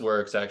class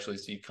works, actually,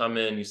 so you come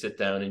in, you sit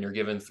down, and you're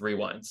given 3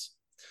 wines.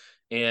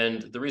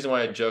 And the reason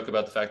why I joke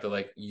about the fact that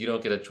like you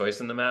don't get a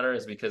choice in the matter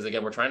is because,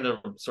 again, we're trying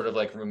to sort of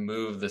like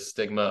remove the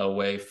stigma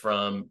away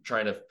from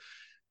trying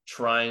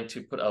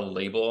to put a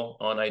label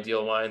on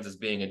Ideal Wines as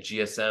being a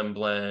GSM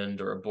blend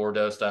or a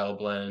Bordeaux style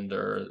blend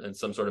and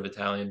some sort of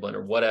Italian blend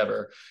or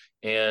whatever.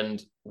 And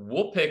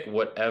we'll pick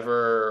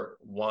whatever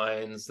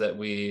wines that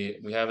we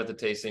have at the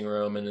tasting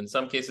room. And in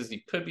some cases,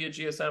 it could be a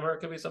GSM or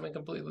it could be something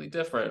completely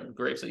different,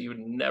 grapes that you would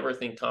never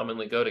think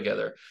commonly go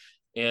together.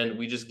 And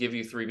we just give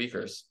you 3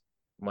 beakers,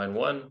 wine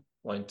 1,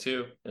 wine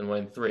 2, and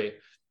wine 3.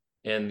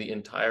 And the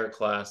entire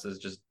class is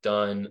just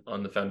done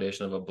on the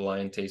foundation of a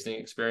blind tasting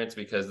experience,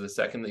 because the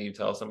second that you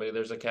tell somebody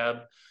there's a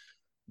cab,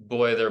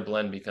 boy, their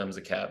blend becomes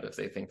a cab if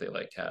they think they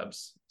like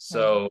cabs.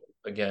 So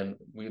again,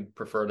 we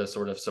prefer to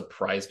sort of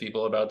surprise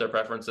people about their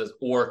preferences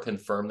or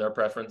confirm their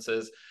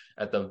preferences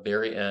at the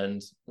very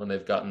end when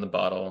they've gotten the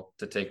bottle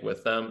to take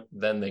with them.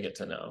 Then they get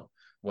to know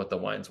what the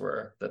wines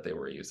were that they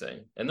were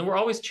using. And then we're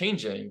always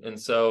changing. And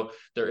so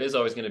there is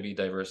always going to be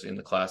diversity in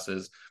the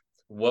classes.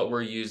 What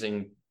we're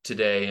using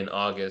today in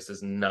August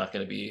is not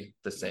going to be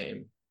the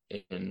same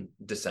in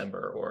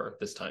December or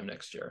this time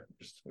next year.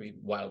 Just be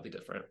wildly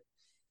different.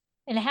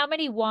 And how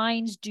many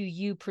wines do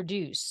you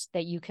produce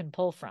that you can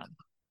pull from?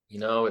 You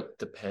know, it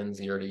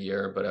depends year to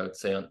year, but I would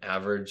say on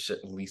average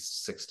at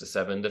least 6 to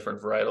 7 different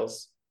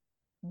varietals.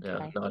 Okay. Yeah,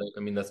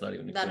 that's not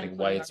even including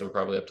whites, so we're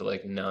probably up to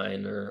like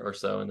 9 or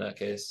so in that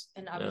case.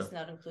 And obviously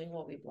not including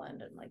what we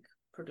blend and like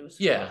produce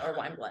our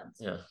wine blends.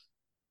 Yeah.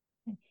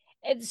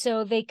 And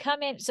so they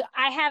come in. So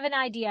I have an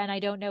idea, and I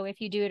don't know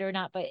if you do it or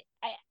not, but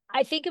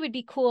I think it would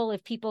be cool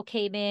if people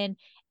came in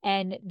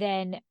and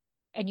then,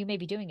 and you may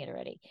be doing it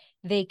already.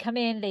 They come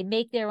in, they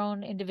make their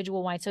own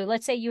individual wine. So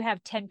let's say you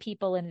have 10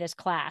 people in this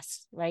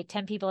class, right?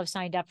 10 people have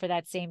signed up for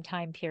that same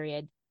time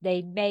period.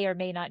 They may or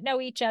may not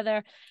know each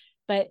other,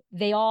 but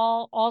they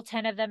all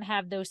 10 of them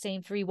have those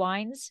same 3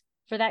 wines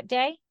for that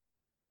day.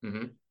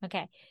 Mm-hmm.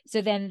 Okay.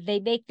 So then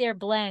they make their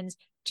blends.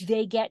 Do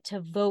they get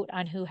to vote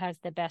on who has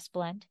the best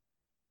blend?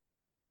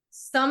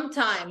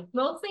 Sometimes,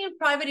 mostly in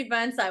private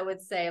events, I would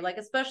say, like,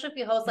 especially if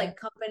you host like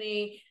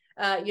company,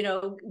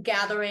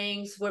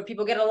 gatherings where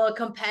people get a little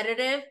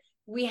competitive.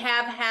 We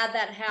have had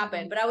that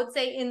happen, but I would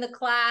say in the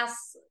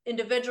class,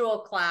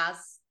 individual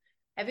class,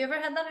 have you ever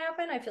had that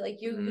happen? I feel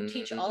like you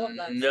teach all of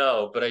them.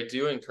 No, but I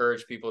do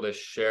encourage people to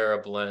share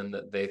a blend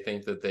that they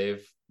think that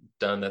they've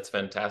done that's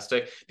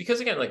fantastic. Because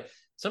again, like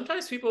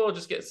sometimes people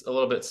just get a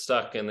little bit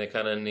stuck and they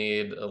kind of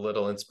need a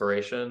little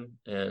inspiration,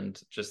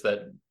 and just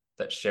that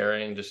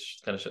sharing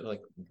just kind of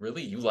like,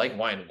 really, you like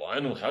wine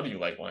one? How do you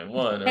like wine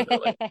one? Or they're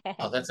like,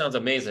 oh, that sounds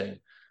amazing,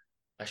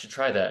 I should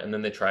try that. And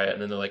then they try it,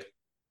 and then they're like,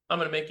 I'm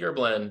going to make your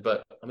blend,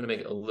 but I'm going to make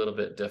it a little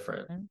bit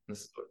different.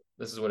 This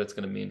is what it's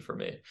going to mean for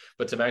me.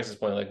 But to Max's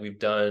point, like we've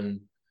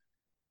done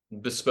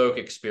bespoke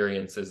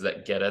experiences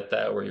that get at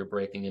that, where you're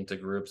breaking into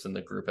groups and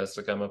the group has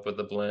to come up with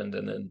a blend,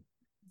 and then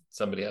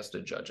somebody has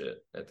to judge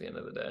it at the end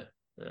of the day.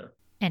 Yeah.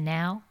 And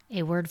now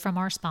a word from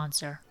our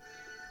sponsor.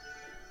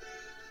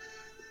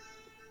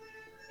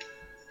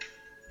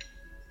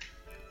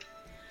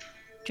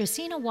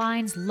 Dracaena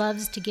Wines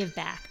loves to give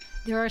back.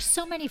 There are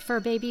so many fur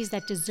babies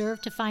that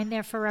deserve to find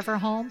their forever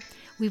home.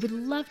 We would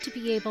love to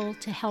be able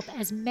to help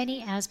as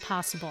many as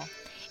possible.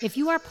 If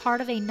you are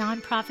part of a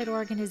nonprofit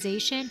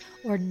organization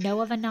or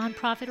know of a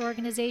nonprofit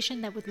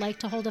organization that would like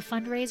to hold a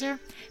fundraiser,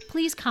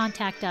 please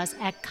contact us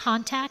at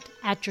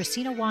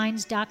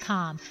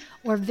contact@dracaenawines.com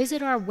or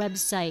visit our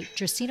website,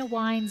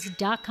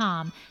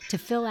 dracaenawines.com, to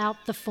fill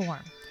out the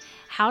form.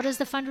 How does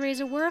the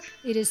fundraiser work?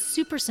 It is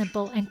super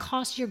simple and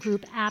costs your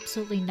group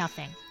absolutely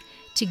nothing.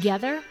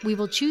 Together, we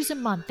will choose a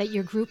month that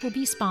your group will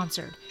be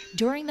sponsored.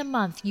 During the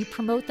month, you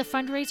promote the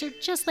fundraiser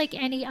just like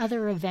any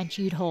other event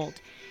you'd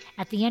hold.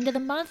 At the end of the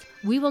month,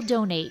 we will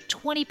donate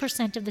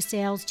 20% of the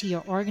sales to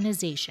your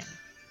organization.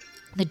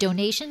 The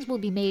donations will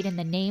be made in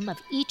the name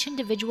of each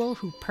individual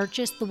who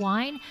purchased the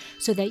wine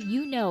so that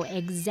you know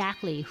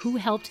exactly who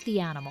helped the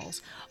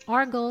animals.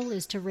 Our goal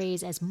is to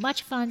raise as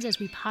much funds as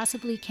we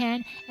possibly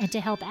can and to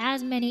help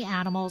as many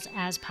animals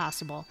as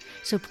possible.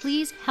 So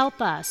please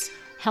help us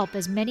help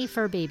as many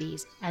fur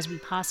babies as we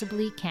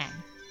possibly can.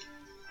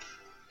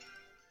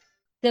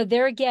 So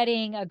they're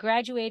getting a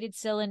graduated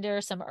cylinder,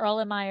 some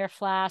Erlenmeyer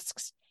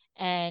flasks,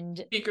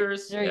 and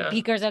Beakers.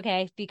 Beakers,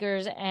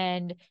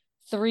 and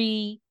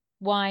 3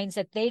 wines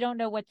that they don't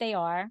know what they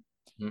are.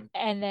 Mm-hmm.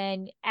 And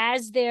then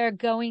as they're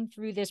going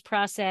through this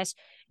process,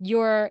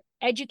 you're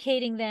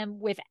educating them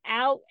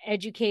without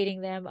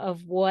educating them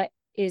of what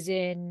is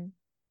in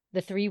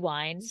the 3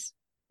 wines.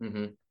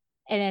 Mm-hmm.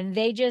 And then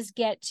they just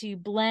get to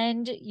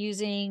blend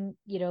using,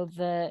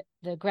 the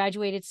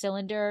graduated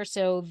cylinder.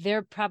 So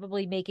they're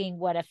probably making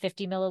a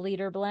 50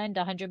 milliliter blend,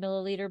 100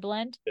 milliliter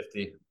blend?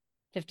 50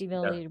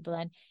 milliliter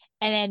blend.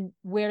 And then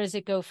where does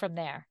it go from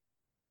there?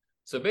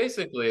 So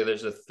basically,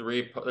 there's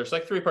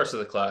like 3 parts of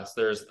the class.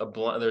 There's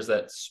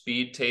that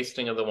speed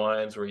tasting of the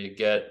wines where you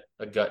get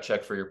a gut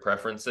check for your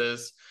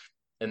preferences.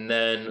 And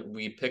then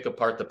we pick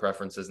apart the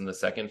preferences in the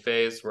second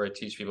phase, where I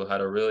teach people how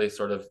to really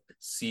sort of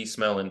see,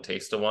 smell, and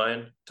taste a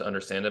wine to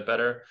understand it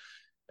better.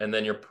 And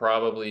then you're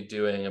probably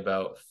doing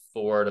about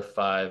 4 to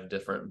 5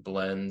 different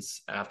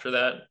blends after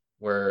that,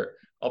 where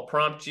I'll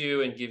prompt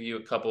you and give you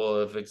a couple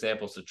of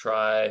examples to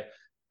try.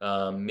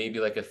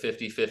 Maybe like a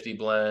 50-50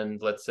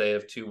 blend, let's say,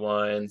 of 2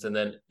 wines. And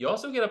then you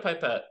also get a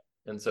pipette.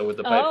 And so with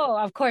the pipette,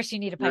 of course you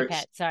need a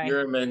pipette. Sorry.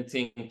 You're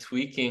experimenting,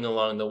 tweaking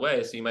along the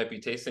way. So you might be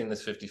tasting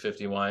this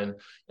 50-50 wine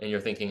and you're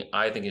thinking,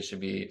 I think it should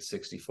be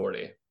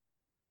 60-40.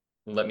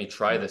 Let me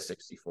try the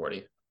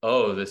 60-40.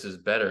 Oh, this is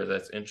better.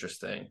 That's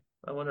interesting.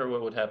 I wonder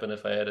what would happen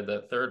if I added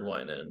that 3rd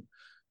wine in.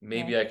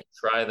 Maybe I could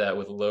try that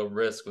with low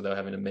risk without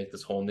having to make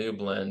this whole new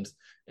blend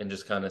and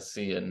just kind of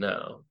see and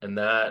know. And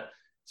that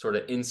sort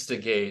of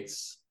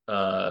instigates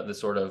the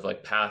sort of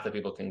like path that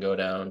people can go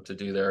down to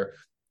do their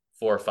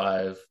 4 or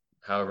 5,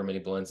 however many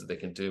blends that they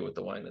can do with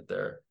the wine that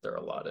they're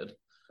allotted.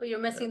 Well, you're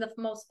missing the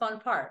most fun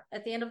part.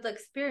 At the end of the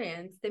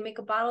experience, they make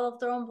a bottle of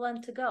their own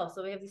blend to go.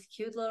 So we have these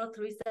cute little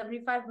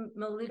 375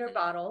 milliliter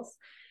bottles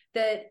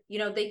that,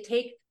 they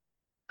take.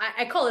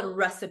 I call it a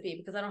recipe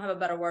because I don't have a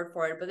better word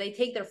for it, but they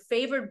take their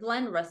favorite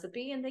blend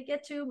recipe and they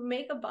get to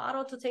make a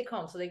bottle to take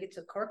home. So they get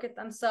to cork it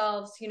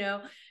themselves,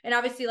 and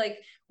obviously like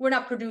we're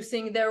not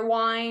producing their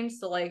wine.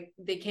 So like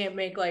they can't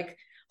make like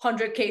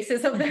 100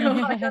 cases of their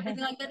wine or anything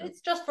like that.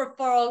 It's just for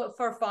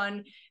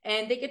fun,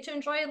 and they get to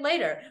enjoy it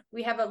later.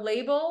 We have a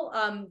label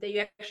that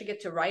you actually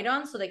get to write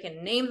on, so they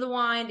can name the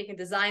wine, they can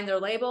design their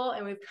label,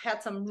 and we've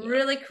had some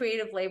really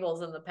creative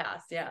labels in the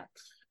past. Yeah.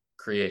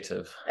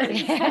 creative.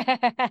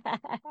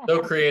 So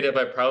creative,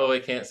 I probably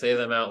can't say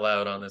them out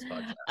loud on this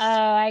podcast.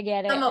 Oh, I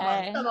get it. Some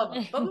of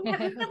them. But we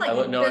have like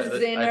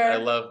I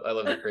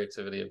love the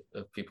creativity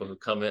of people who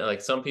come in.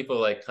 Like some people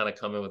like kind of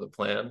come in with a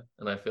plan,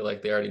 and I feel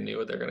like they already knew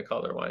what they're going to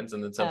call their wines.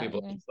 And then some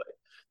people just like,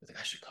 I think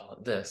I should call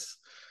it this.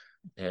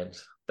 And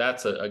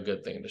that's a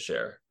good thing to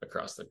share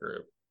across the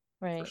group.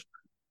 Right. Sure.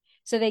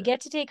 So they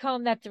get to take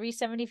home that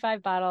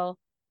 $3.75 bottle,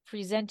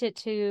 present it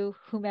to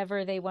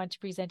whomever they want to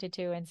present it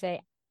to, and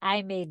say,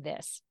 I made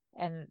this.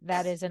 And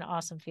that is an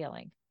awesome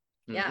feeling.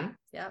 Yeah.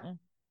 Yeah.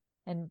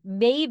 And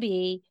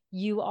maybe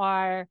you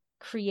are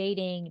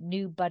creating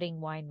new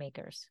budding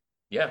winemakers.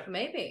 Yeah.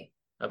 Maybe.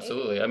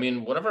 Absolutely. I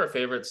mean, one of our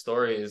favorite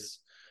stories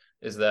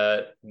is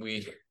that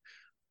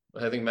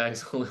I think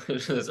Max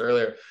alluded to this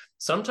earlier.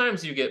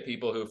 Sometimes you get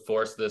people who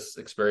force this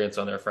experience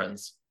on their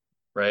friends,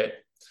 right?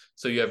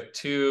 So you have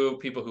 2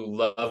 people who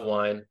love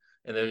wine,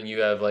 and then you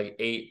have like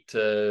 8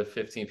 to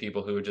 15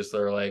 people who just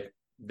are like,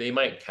 they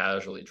might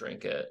casually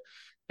drink it.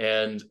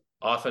 And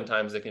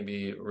oftentimes it can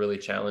be really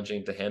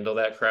challenging to handle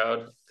that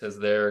crowd because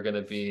they're going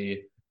to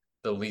be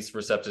the least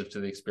receptive to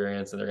the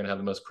experience, and they're going to have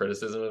the most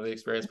criticism of the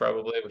experience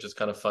probably, which is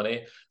kind of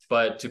funny.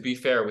 But to be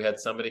fair, we had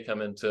somebody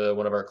come into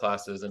one of our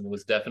classes and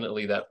was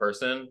definitely that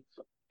person.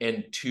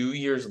 And 2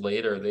 years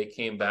later, they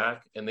came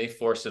back and they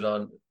forced it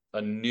on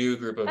a new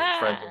group of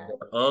friends of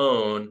their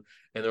own.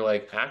 And they're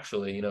like,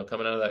 actually,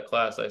 coming out of that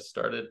class, I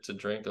started to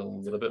drink a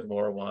little bit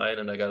more wine,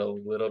 and I got a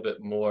little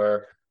bit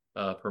more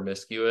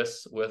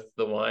promiscuous with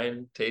the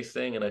wine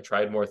tasting, and I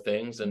tried more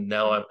things, and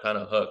now I'm kind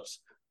of hooked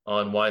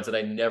on wines that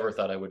I never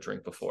thought I would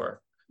drink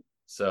before.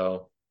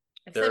 So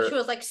except she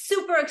was like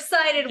super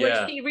excited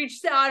when she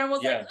reached out and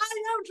was like, I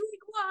now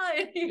drink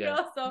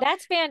wine. So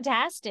that's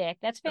fantastic.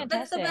 That's fantastic.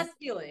 That's the best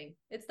feeling.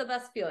 It's the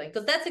best feeling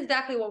because that's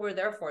exactly what we're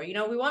there for.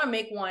 We want to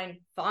make wine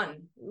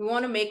fun. We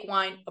want to make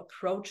wine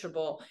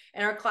approachable,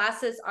 and our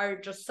classes are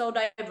just so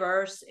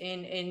diverse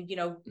in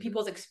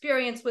people's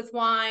experience with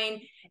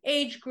wine,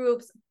 age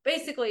groups.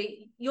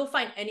 Basically, you'll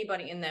find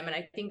anybody in them, and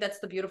I think that's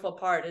the beautiful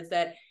part is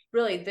that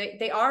really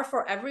they are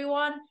for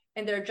everyone,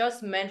 and they're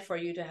just meant for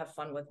you to have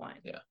fun with wine.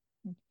 Yeah.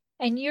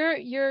 And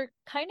you're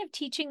kind of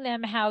teaching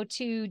them how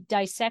to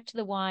dissect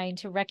the wine,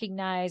 to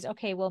recognize,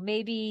 okay, well,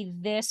 maybe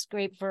this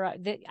grape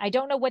variety, I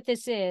don't know what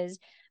this is,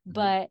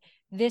 but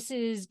this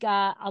has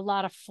got a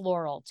lot of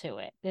floral to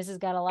it. This has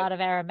got a lot of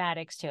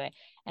aromatics to it.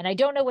 And I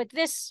don't know what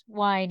this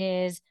wine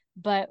is,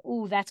 but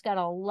that's got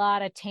a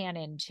lot of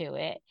tannin to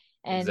it.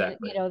 And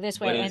exactly. This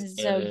way. And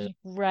so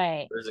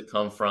right. Where does it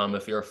come from?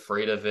 If you're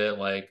afraid of it,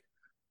 like,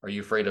 are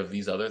you afraid of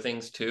these other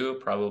things too?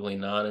 Probably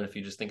not. And if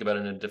you just think about it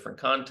in a different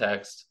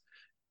context,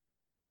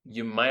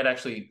 you might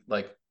actually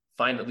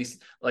find, at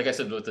least, like I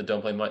said with the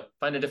don't blame, might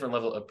find a different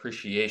level of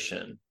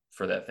appreciation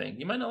for that thing.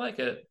 You might not like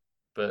it,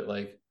 but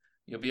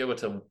you'll be able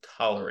to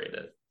tolerate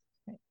it.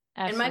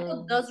 Absolutely. And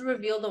Michael does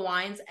reveal the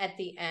wines at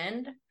the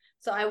end.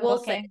 So I will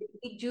say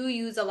we do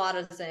use a lot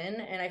of Zin,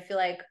 and I feel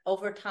like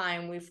over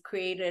time we've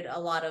created a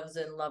lot of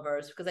Zin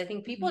lovers because I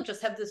think people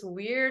just have this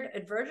weird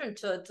aversion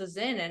to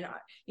Zin. And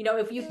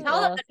if you tell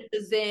them that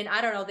it's Zin,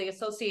 I don't know, they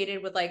associate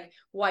it with like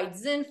white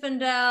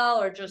Zinfandel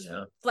or just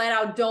flat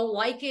out don't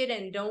like it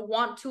and don't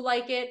want to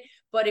like it.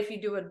 But if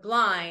you do it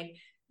blind,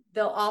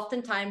 they'll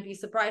oftentimes be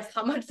surprised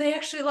how much they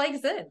actually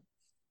like Zin.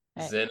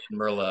 Zin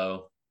and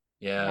Merlot.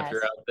 Yeah, yes. If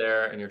you're out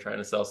there and you're trying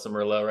to sell some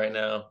Merlot right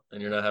now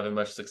and you're not having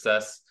much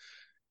success,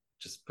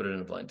 just put it in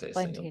a blind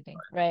tasting.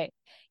 Right.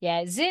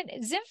 Yeah.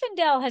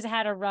 Zinfandel has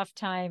had a rough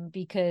time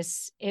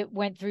because it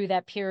went through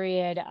that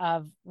period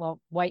of,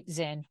 white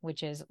Zin,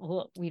 which is,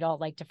 we'd all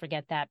like to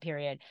forget that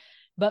period.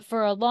 But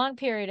for a long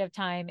period of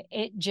time,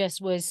 it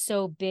just was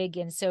so big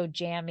and so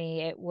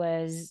jammy. It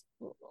was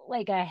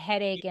like a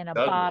headache in a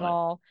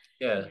bottle.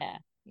 Yeah.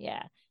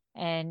 Yeah.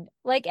 And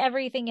like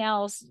everything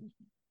else,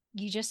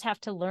 you just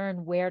have to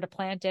learn where to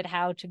plant it,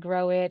 how to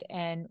grow it,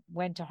 and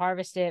when to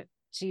harvest it,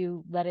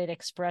 to let it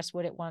express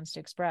what it wants to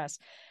express.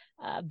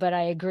 But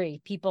I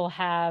agree. People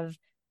have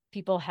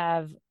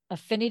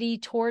affinity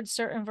towards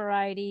certain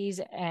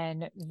varieties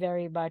and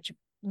very much,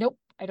 nope,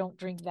 I don't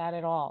drink that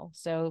at all.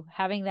 So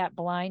having that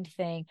blind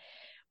thing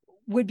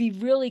would be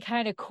really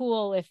kind of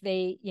cool if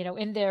they,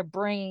 in their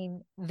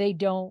brain, they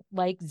don't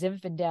like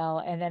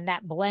Zinfandel. And then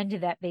that blend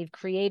that they've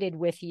created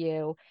with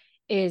you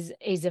is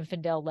a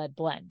Zinfandel led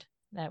blend.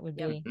 That would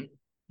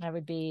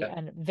be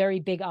a very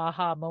big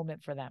aha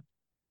moment for them.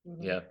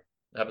 Yeah.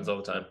 Happens all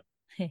the time.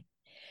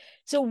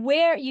 So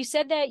where you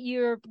said that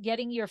you're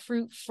getting your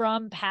fruit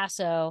from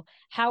Paso,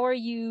 how are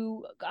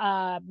you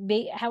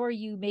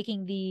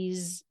making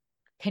these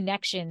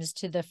connections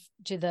to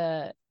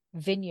the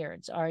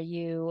vineyards? Are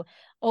you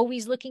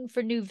always looking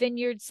for new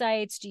vineyard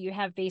sites? Do you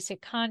have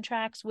basic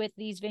contracts with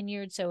these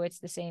vineyards so it's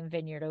the same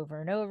vineyard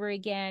over and over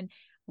again?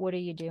 What are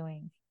you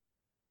doing?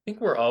 I think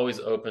we're always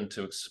open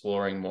to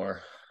exploring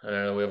more. I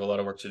know we have a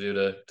lot of work to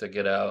do to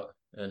get out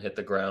and hit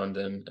the ground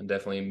and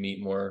definitely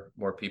meet more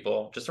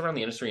people just around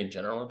the industry in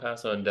general in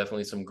Paso, and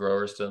definitely some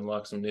growers to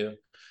unlock some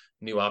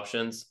new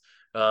options.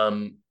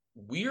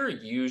 We are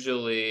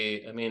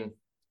usually,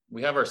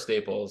 we have our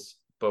staples,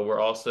 but we're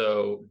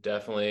also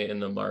definitely in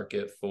the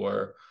market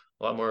for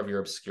a lot more of your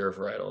obscure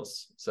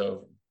varietals.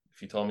 So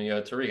if you told me you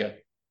had Touriga,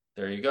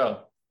 there you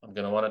go. I'm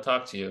going to want to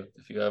talk to you.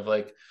 If you have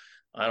like,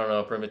 I don't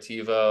know,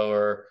 Primitivo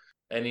or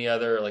any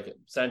other like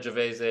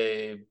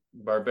Sangiovese,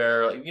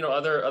 Barbera, like, you know,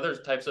 other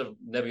types of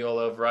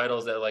Nebbiolo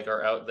varietals that like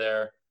are out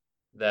there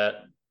that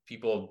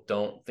people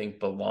don't think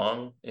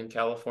belong in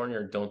California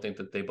or don't think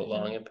that they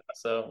belong in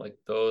Paso. Like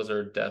those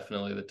are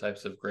definitely the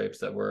types of grapes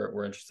that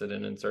we're interested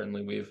in. And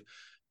certainly we've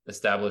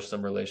established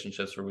some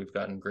relationships where we've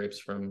gotten grapes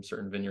from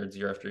certain vineyards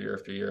year after year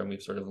after year. And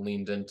we've sort of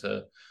leaned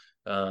into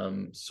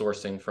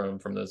sourcing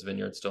from those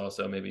vineyards to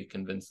also maybe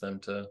convince them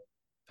to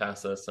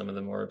pass us some of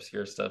the more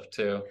obscure stuff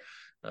too,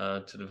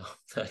 to develop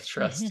that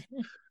trust.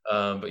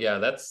 But yeah,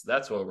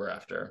 that's what we're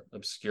after: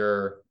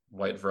 obscure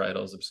white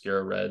varietals,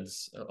 obscure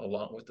reds,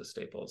 along with the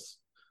staples.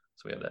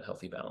 So we have that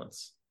healthy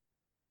balance.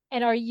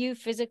 And are you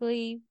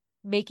physically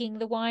making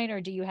the wine, or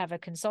do you have a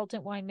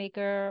consultant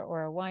winemaker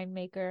or a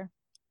winemaker?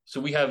 So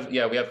we have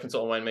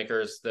consultant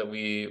winemakers that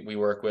we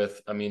work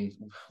with. I mean,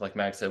 like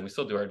Mag said, we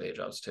still do our day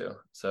jobs too.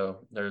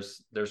 So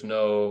there's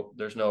no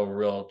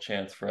real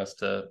chance for us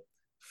to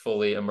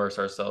fully immerse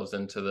ourselves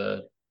into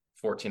the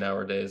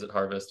 14-hour days at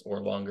harvest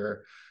or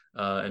longer,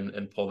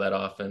 and pull that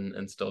off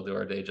and still do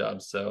our day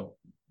jobs. So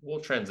we'll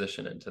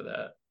transition into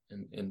that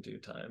in due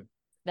time.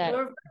 We're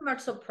very much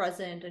so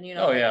present, and you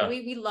know,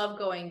 we love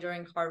going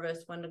during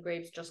harvest when the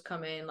grapes just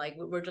come in. Like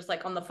we're just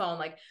like on the phone,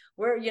 like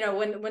we're, you know,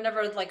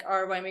 whenever like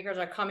our winemakers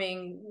are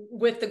coming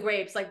with the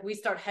grapes, like we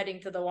start heading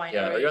to the winery.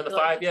 Yeah, are you on the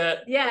five yet?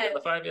 Yeah, are you on the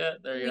five yet?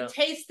 There you go. We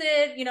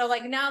tasted, you know,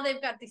 like now they've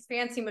got these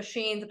fancy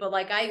machines, but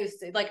like I used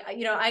to, like,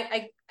 you know,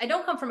 I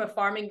don't come from a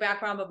farming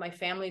background, but my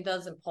family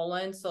does in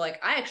Poland, so like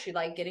I actually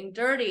like getting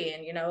dirty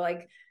and, you know,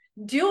 like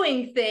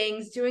doing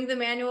the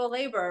manual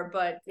labor.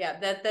 But yeah,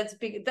 that's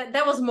big.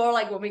 That was more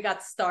like when we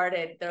got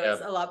started, there was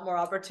a lot more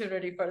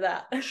opportunity for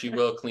that. She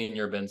will clean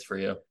your bins for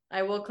you.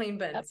 I will clean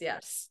bins.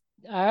 Yes.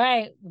 All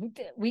right,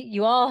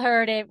 you all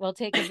heard it. We'll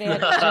take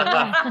advantage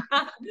of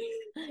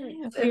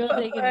it. We will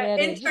take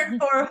advantage. Intern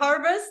for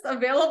harvest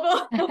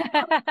available.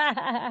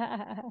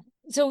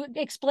 So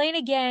explain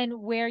again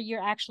where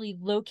you're actually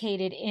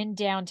located in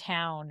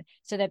downtown,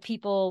 so that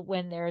people,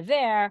 when they're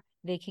there,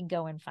 they can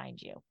go and find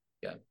you.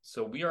 Yeah,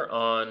 so we are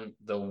on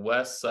the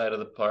west side of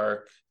the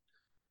park,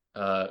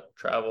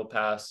 travel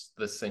past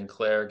the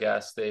Sinclair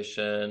gas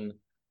station,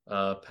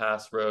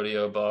 past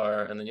Rodeo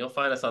Bar, and then you'll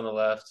find us on the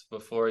left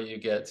before you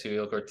get to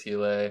Il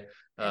Cortile,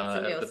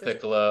 at the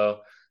Piccolo.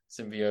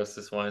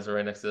 Symbiosis Wines are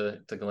right next to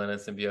Glen and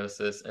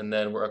Symbiosis, and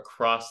then we're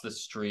across the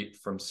street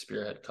from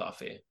Spearhead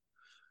Coffee,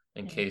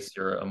 in case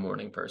you're a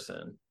morning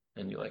person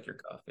and you like your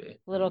coffee.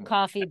 Little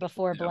coffee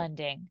before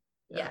blending.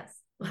 Yes.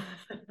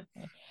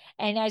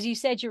 And as you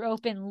said, you're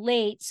open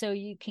late, so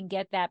you can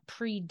get that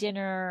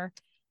pre-dinner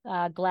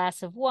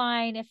glass of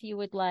wine if you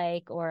would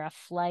like, or a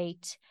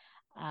flight.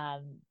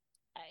 On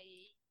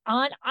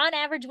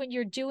average, when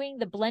you're doing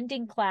the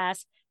blending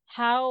class,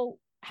 how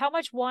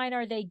much wine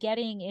are they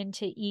getting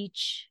into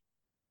each?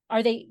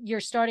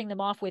 You're starting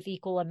them off with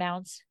equal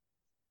amounts?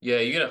 Yeah,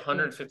 you get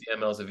 150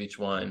 mLs of each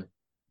wine.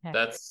 Okay.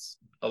 That's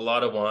a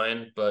lot of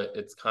wine, but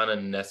it's kind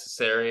of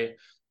necessary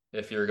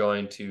if you're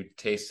going to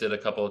taste it a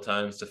couple of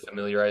times to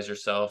familiarize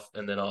yourself,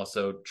 and then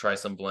also try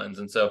some blends.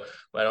 And so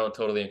I don't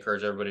totally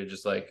encourage everybody to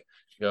just like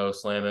go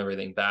slam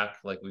everything back.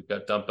 Like we've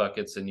got dump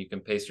buckets and you can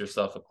pace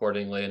yourself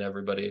accordingly, and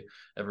everybody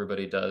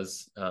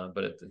does,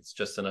 but it's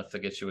just enough to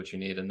get you what you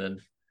need, and then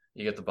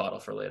you get the bottle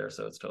for later.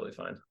 So it's totally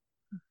fine.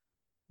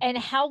 And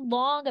how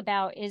long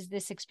about is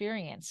this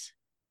experience?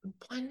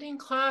 Blending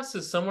class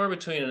is somewhere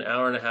between an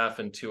hour and a half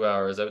and 2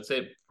 hours. I would say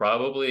it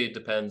probably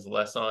depends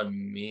less on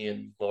me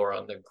and more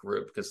on the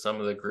group, because some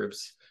of the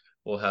groups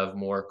will have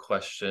more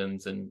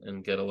questions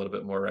and get a little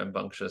bit more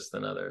rambunctious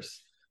than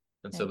others.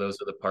 And so those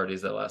are the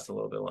parties that last a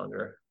little bit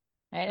longer.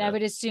 And I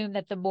would assume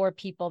that the more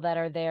people that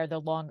are there, the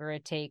longer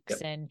it takes. Yep.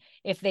 And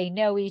if they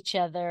know each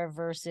other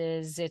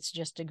versus it's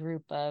just a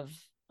group of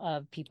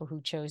people who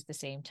chose the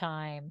same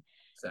time.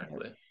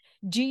 Exactly.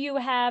 Do you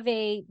have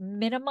a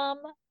minimum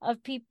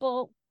of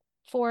people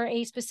for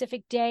a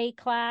specific day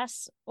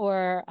class,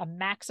 or a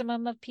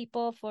maximum of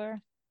people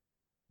for?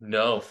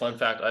 No, fun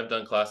fact, I've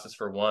done classes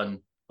for one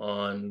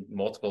on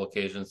multiple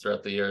occasions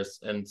throughout the years,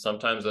 and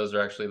sometimes those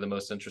are actually the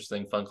most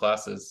interesting, fun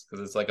classes,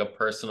 because it's like a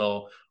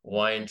personal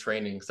wine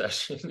training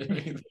session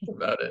if you think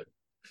about it.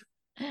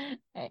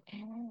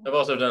 I've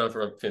also done it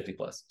for 50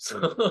 plus.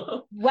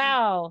 So.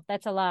 Wow,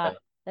 that's a lot.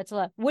 That's a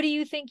lot. What do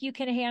you think you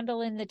can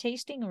handle in the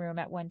tasting room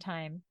at one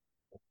time?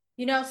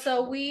 You know,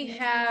 so we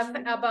have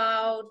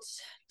about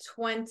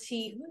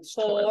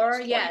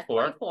 24. Yeah,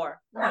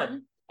 24. Yeah.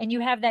 And you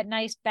have that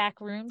nice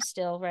back room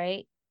still,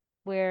 right?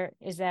 Where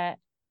is that?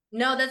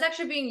 No, that's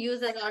actually being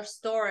used as our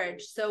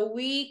storage. So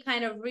we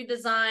kind of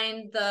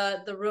redesigned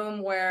the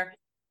room where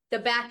the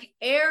back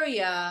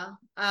area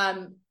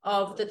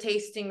of the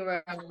tasting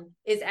room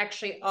is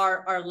actually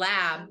our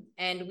lab,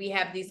 and we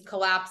have these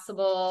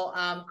collapsible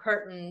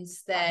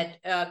curtains that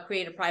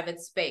create a private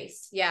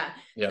space. Yeah,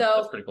 so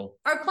that's pretty cool.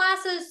 Our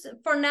classes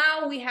for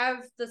now, we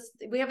have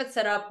it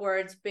set up where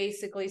it's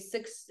basically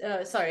 16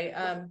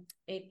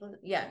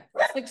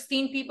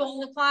 people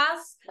in the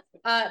class,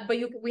 but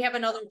we have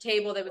another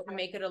table that we can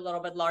make it a little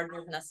bit larger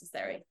if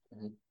necessary.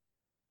 Mm-hmm.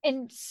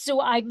 And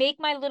so I make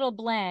my little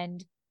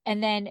blend,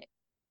 and then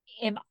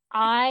am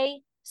I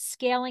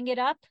scaling it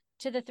up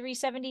to the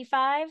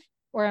 375,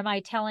 or am I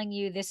telling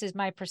you this is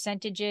my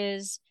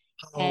percentages?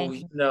 Oh,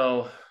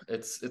 no,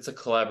 it's a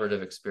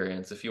collaborative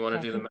experience. If you want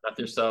to do the math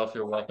yourself,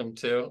 you're welcome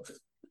to.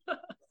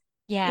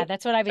 Yeah,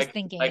 that's what I was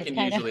thinking. I can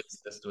usually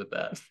assist with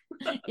that.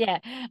 Yeah,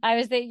 I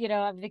was thinking,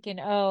 I'm thinking,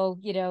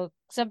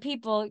 some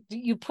people,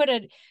 you put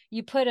a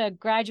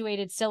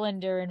graduated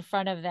cylinder in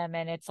front of them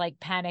and it's like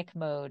panic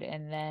mode,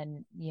 and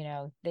then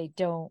they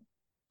don't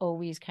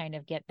always kind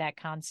of get that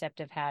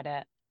concept of how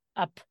to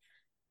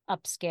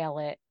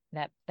upscale it.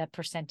 That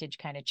percentage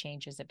kind of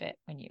changes a bit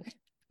when you.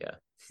 Yeah.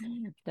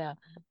 So,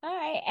 all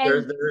right. And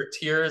there are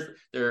tiers.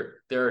 There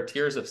are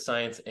tiers of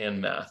science and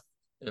math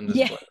in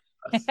this class.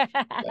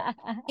 Yeah.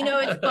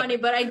 It's funny,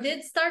 but I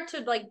did start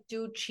to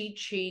do cheat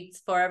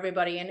sheets for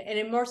everybody, and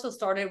it more so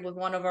started with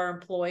one of our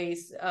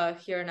employees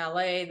here in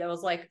LA that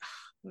was like,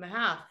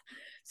 math.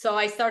 So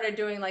I started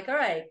doing all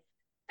right,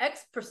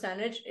 X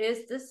percentage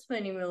is this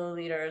many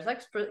milliliters,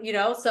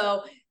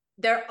 so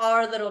there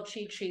are little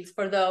cheat sheets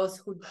for those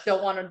who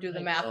don't want to do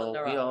the math on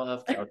their own. We all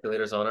have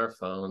calculators on our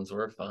phones.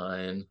 We're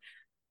fine.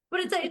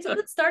 But it's a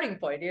good starting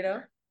point,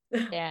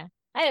 Yeah.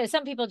 I know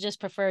some people just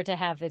prefer to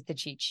have the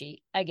cheat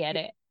sheet. I get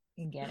it.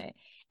 You get it.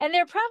 And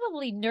they're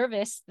probably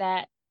nervous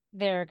that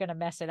they're going to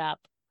mess it up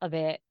a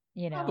bit,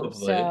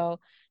 Probably.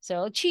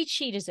 So a cheat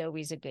sheet is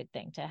always a good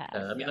thing to have.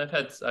 Yeah, I mean, I've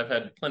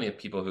had plenty of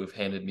people who've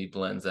handed me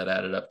blends that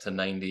added up to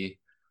 90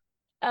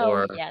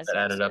 yes, that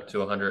added up to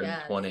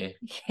 120.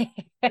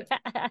 Yes.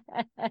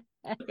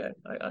 Okay,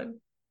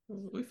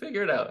 we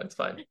figure it out. It's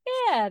fine.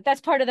 Yeah,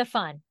 that's part of the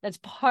fun. That's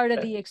part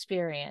of the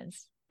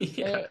experience.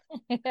 Yeah.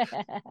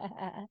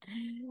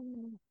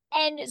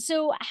 And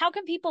so how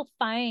can people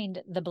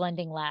find the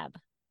Blending Lab?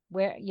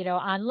 Where,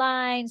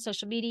 online,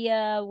 social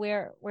media,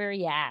 where are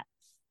you at?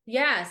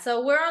 Yeah,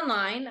 so we're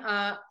online.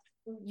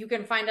 You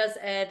can find us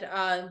at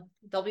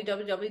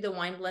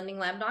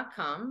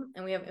www.thewineblendinglab.com,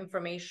 and we have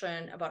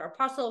information about our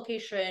parcel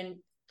location,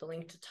 the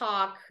link to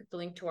talk, the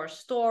link to our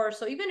store.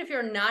 So even if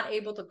you're not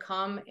able to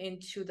come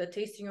into the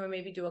tasting room and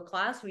maybe do a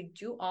class, we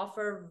do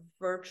offer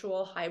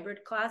virtual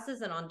hybrid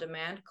classes and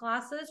on-demand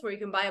classes where you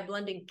can buy a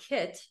blending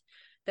kit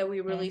that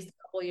we released a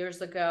couple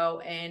years ago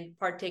and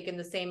partake in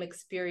the same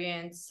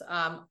experience,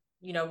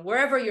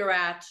 wherever you're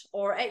at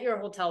or at your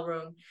hotel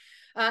room.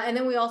 And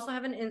then we also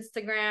have an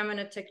Instagram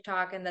and a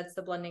TikTok, and that's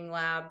the Blending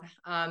Lab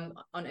on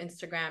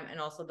Instagram, and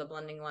also the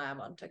Blending Lab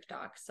on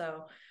TikTok.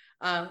 So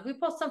we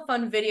post some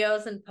fun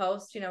videos and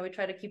posts, we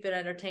try to keep it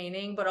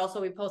entertaining, but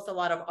also we post a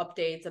lot of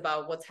updates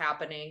about what's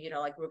happening,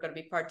 we're going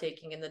to be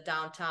partaking in the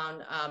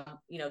downtown,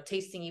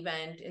 tasting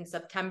event in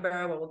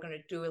September, where we're going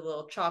to do a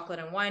little chocolate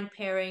and wine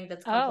pairing.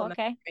 That's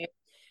complimentary. Okay.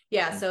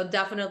 Yeah. So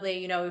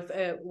definitely,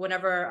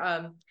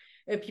 whenever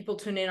if people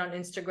tune in on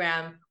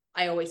Instagram,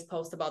 I always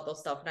post about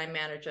those stuff and I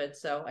manage it.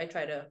 So I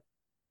try to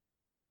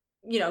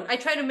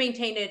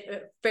maintain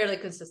it fairly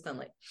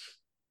consistently.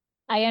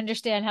 I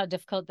understand how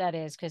difficult that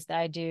is, because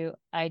I do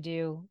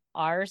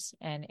ours,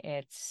 and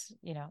it's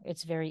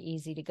very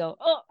easy to go,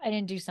 oh, I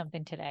didn't do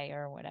something today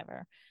or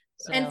whatever.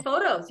 So. And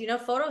photos,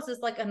 photos is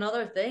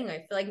another thing. I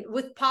feel like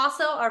with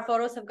Paso, our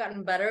photos have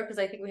gotten better because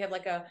I think we have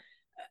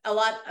a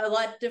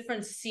lot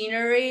different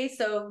scenery.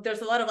 So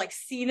there's a lot of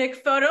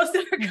scenic photos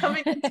that are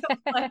coming into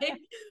play.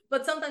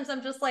 But sometimes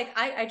I'm just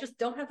I just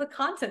don't have the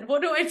content.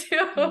 What do I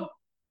do?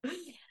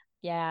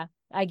 Yeah,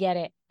 I get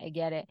it.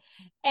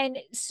 And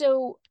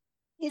so,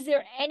 is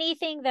there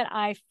anything that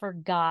I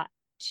forgot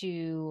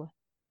to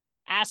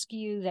ask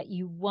you that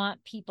you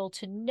want people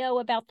to know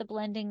about the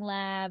Blending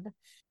Lab?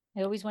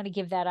 I always want to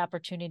give that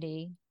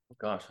opportunity.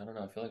 Gosh, I don't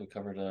know. I feel like we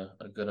covered a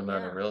good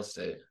amount of real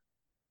estate.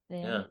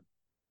 Yeah.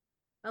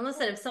 And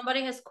listen, if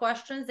somebody has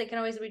questions, they can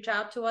always reach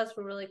out to us.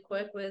 We're really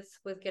quick with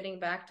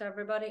getting back to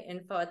everybody.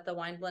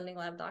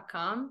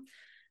 info@thewineblendinglab.com.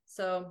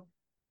 So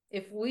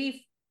if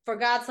we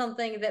forgot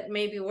something that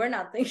maybe we're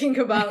not thinking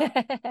about,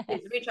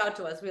 reach out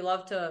to us. We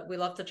love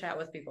to chat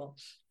with people.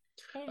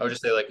 I would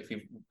just say,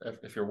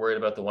 if you're worried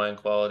about the wine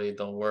quality,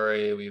 don't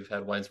worry. We've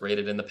had wines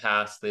rated in the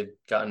past. They've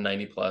gotten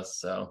 90 plus.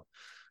 So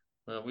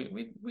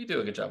we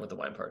do a good job with the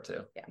wine part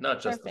too. Yeah, not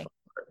just the fun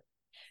part.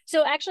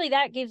 So actually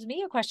that gives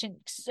me a question.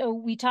 So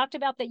we talked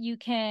about that you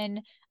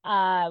can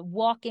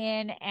walk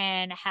in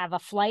and have a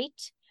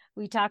flight.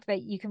 We talked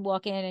that you can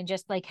walk in and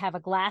just have a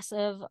glass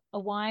of a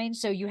wine.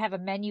 So you have a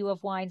menu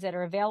of wines that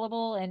are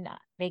available and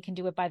they can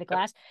do it by the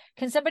glass.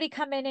 Can somebody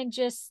come in and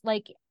just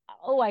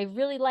oh, I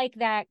really like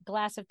that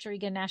glass of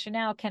Touriga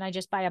Nacional. Can I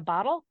just buy a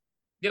bottle?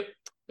 Yep,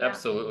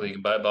 absolutely. You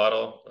can buy a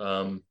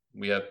bottle.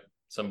 We had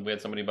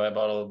somebody buy a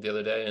bottle the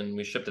other day and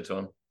we shipped it to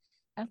them.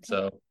 Okay.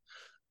 So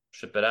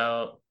ship it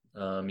out.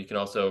 You can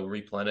also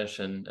replenish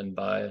and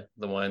buy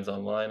the wines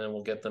online, and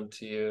we'll get them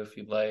to you if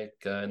you'd like.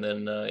 And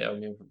then,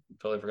 we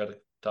totally forgot to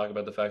talk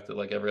about the fact that,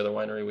 like every other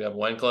winery, we have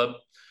wine club.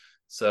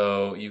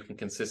 So you can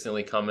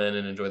consistently come in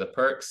and enjoy the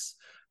perks,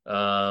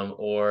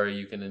 or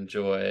you can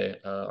enjoy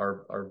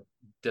our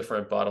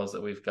different bottles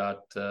that we've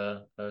got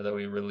that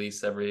we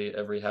release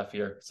every half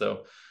year.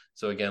 So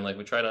again, like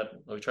we try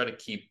to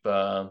keep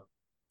the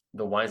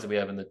wines that we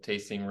have in the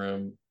tasting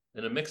room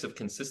in a mix of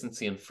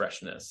consistency and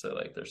freshness. So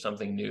like there's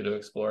something new to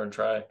explore and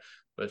try,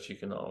 but you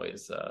can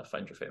always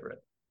find your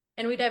favorite.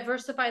 And we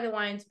diversify the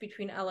wines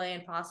between LA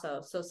and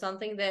Paso. So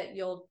something that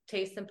you'll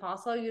taste in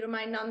Paso, you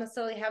might not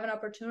necessarily have an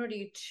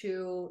opportunity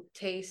to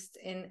taste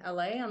in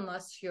LA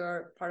unless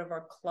you're part of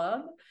our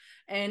club,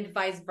 and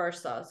vice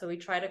versa. So we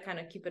try to kind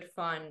of keep it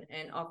fun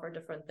and offer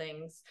different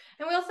things.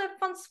 And we also have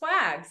fun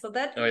swag. So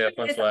that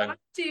fun swag.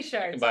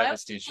 T-shirt. Buy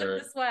this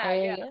T-shirt. The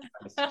swag, yeah.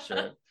 This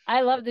T-shirt.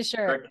 I love the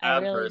shirt. I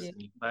really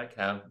do. My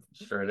cab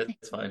shirt.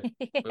 It's fine.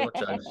 We won't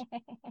judge.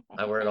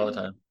 I wear it all the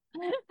time.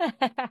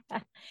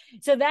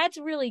 So that's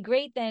really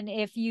great then.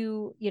 If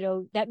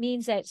that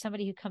means that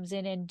somebody who comes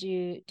in and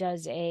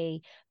does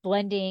a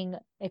blending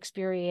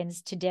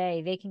experience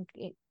today, they can,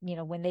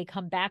 when they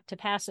come back to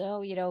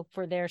Paso,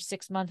 for their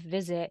 6-month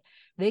visit,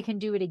 they can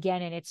do it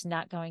again, and it's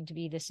not going to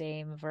be the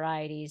same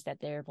varieties that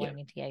they're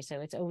blending together.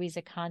 So it's always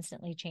a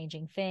constantly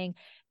changing thing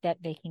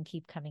that they can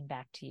keep coming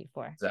back to you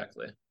for.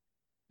 Exactly.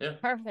 Yeah.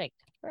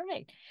 Perfect.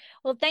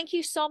 Well, thank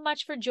you so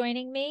much for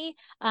joining me.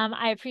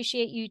 I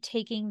appreciate you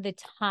taking the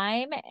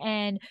time,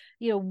 and,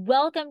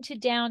 welcome to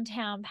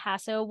downtown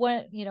Paso.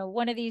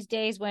 One of these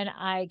days when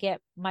I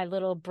get my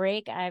little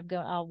break,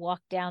 I'll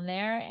walk down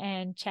there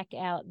and check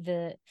out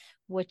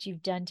what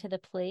you've done to the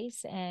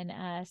place and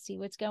see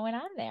what's going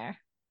on there.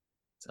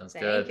 Sounds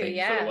good. Thank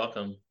you for the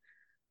welcome.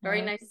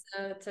 Very nice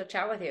to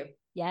chat with you.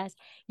 Yes.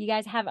 You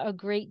guys have a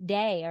great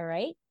day. All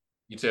right.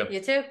 You too. You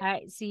too. All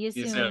right. See you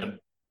soon.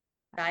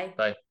 Bye.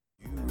 Bye.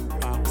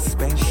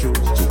 Special,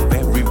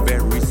 very,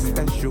 very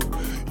special.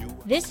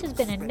 This has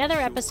been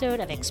another episode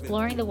of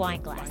Exploring the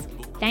Wine Glass.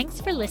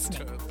 Thanks for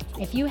listening.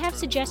 If you have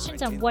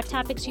suggestions on what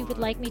topics you would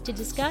like me to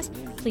discuss,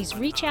 please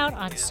reach out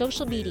on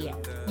social media.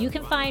 You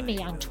can find me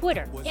on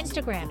Twitter,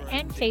 Instagram,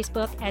 and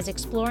Facebook as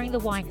Exploring the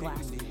Wine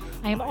Glass.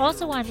 I am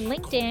also on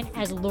LinkedIn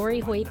as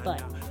Lori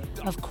Hoyt-Budd.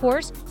 Of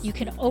course, you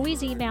can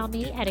always email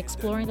me at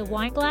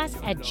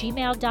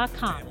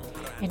exploringthewineglass@gmail.com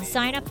and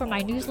sign up for my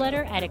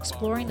newsletter at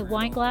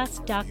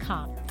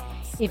exploringthewineglass.com.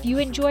 If you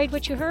enjoyed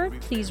what you heard,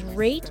 please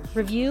rate,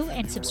 review,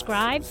 and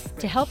subscribe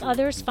to help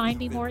others find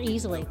me more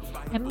easily.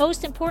 And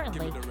most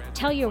importantly,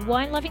 tell your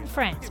wine-loving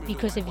friends,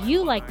 because if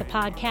you like the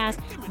podcast,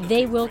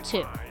 they will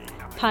too.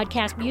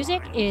 Podcast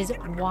music is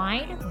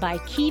Wine by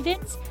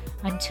Kevins.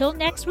 Until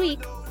next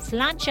week,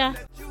 sláinte.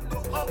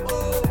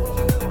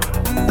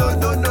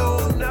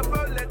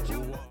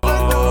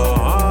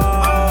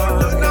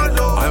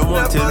 I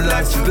want a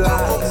nice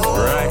glass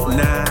right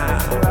now.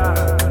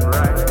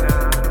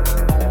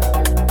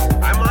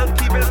 I'm on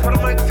Kevins for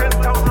my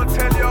 10,000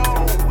 tell you.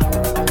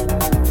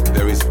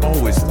 There is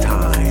always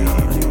time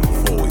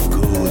for a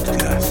good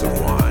glass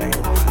of wine.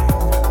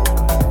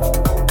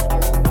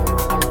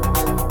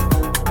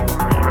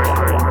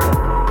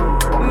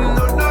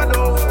 No.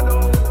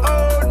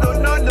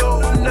 Oh, no.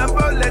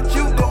 Never let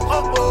you go.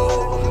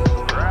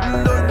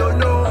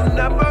 No.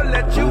 Never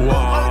let you go.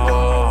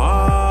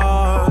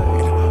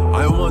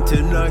 I want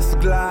a nice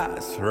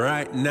glass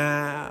right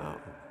now.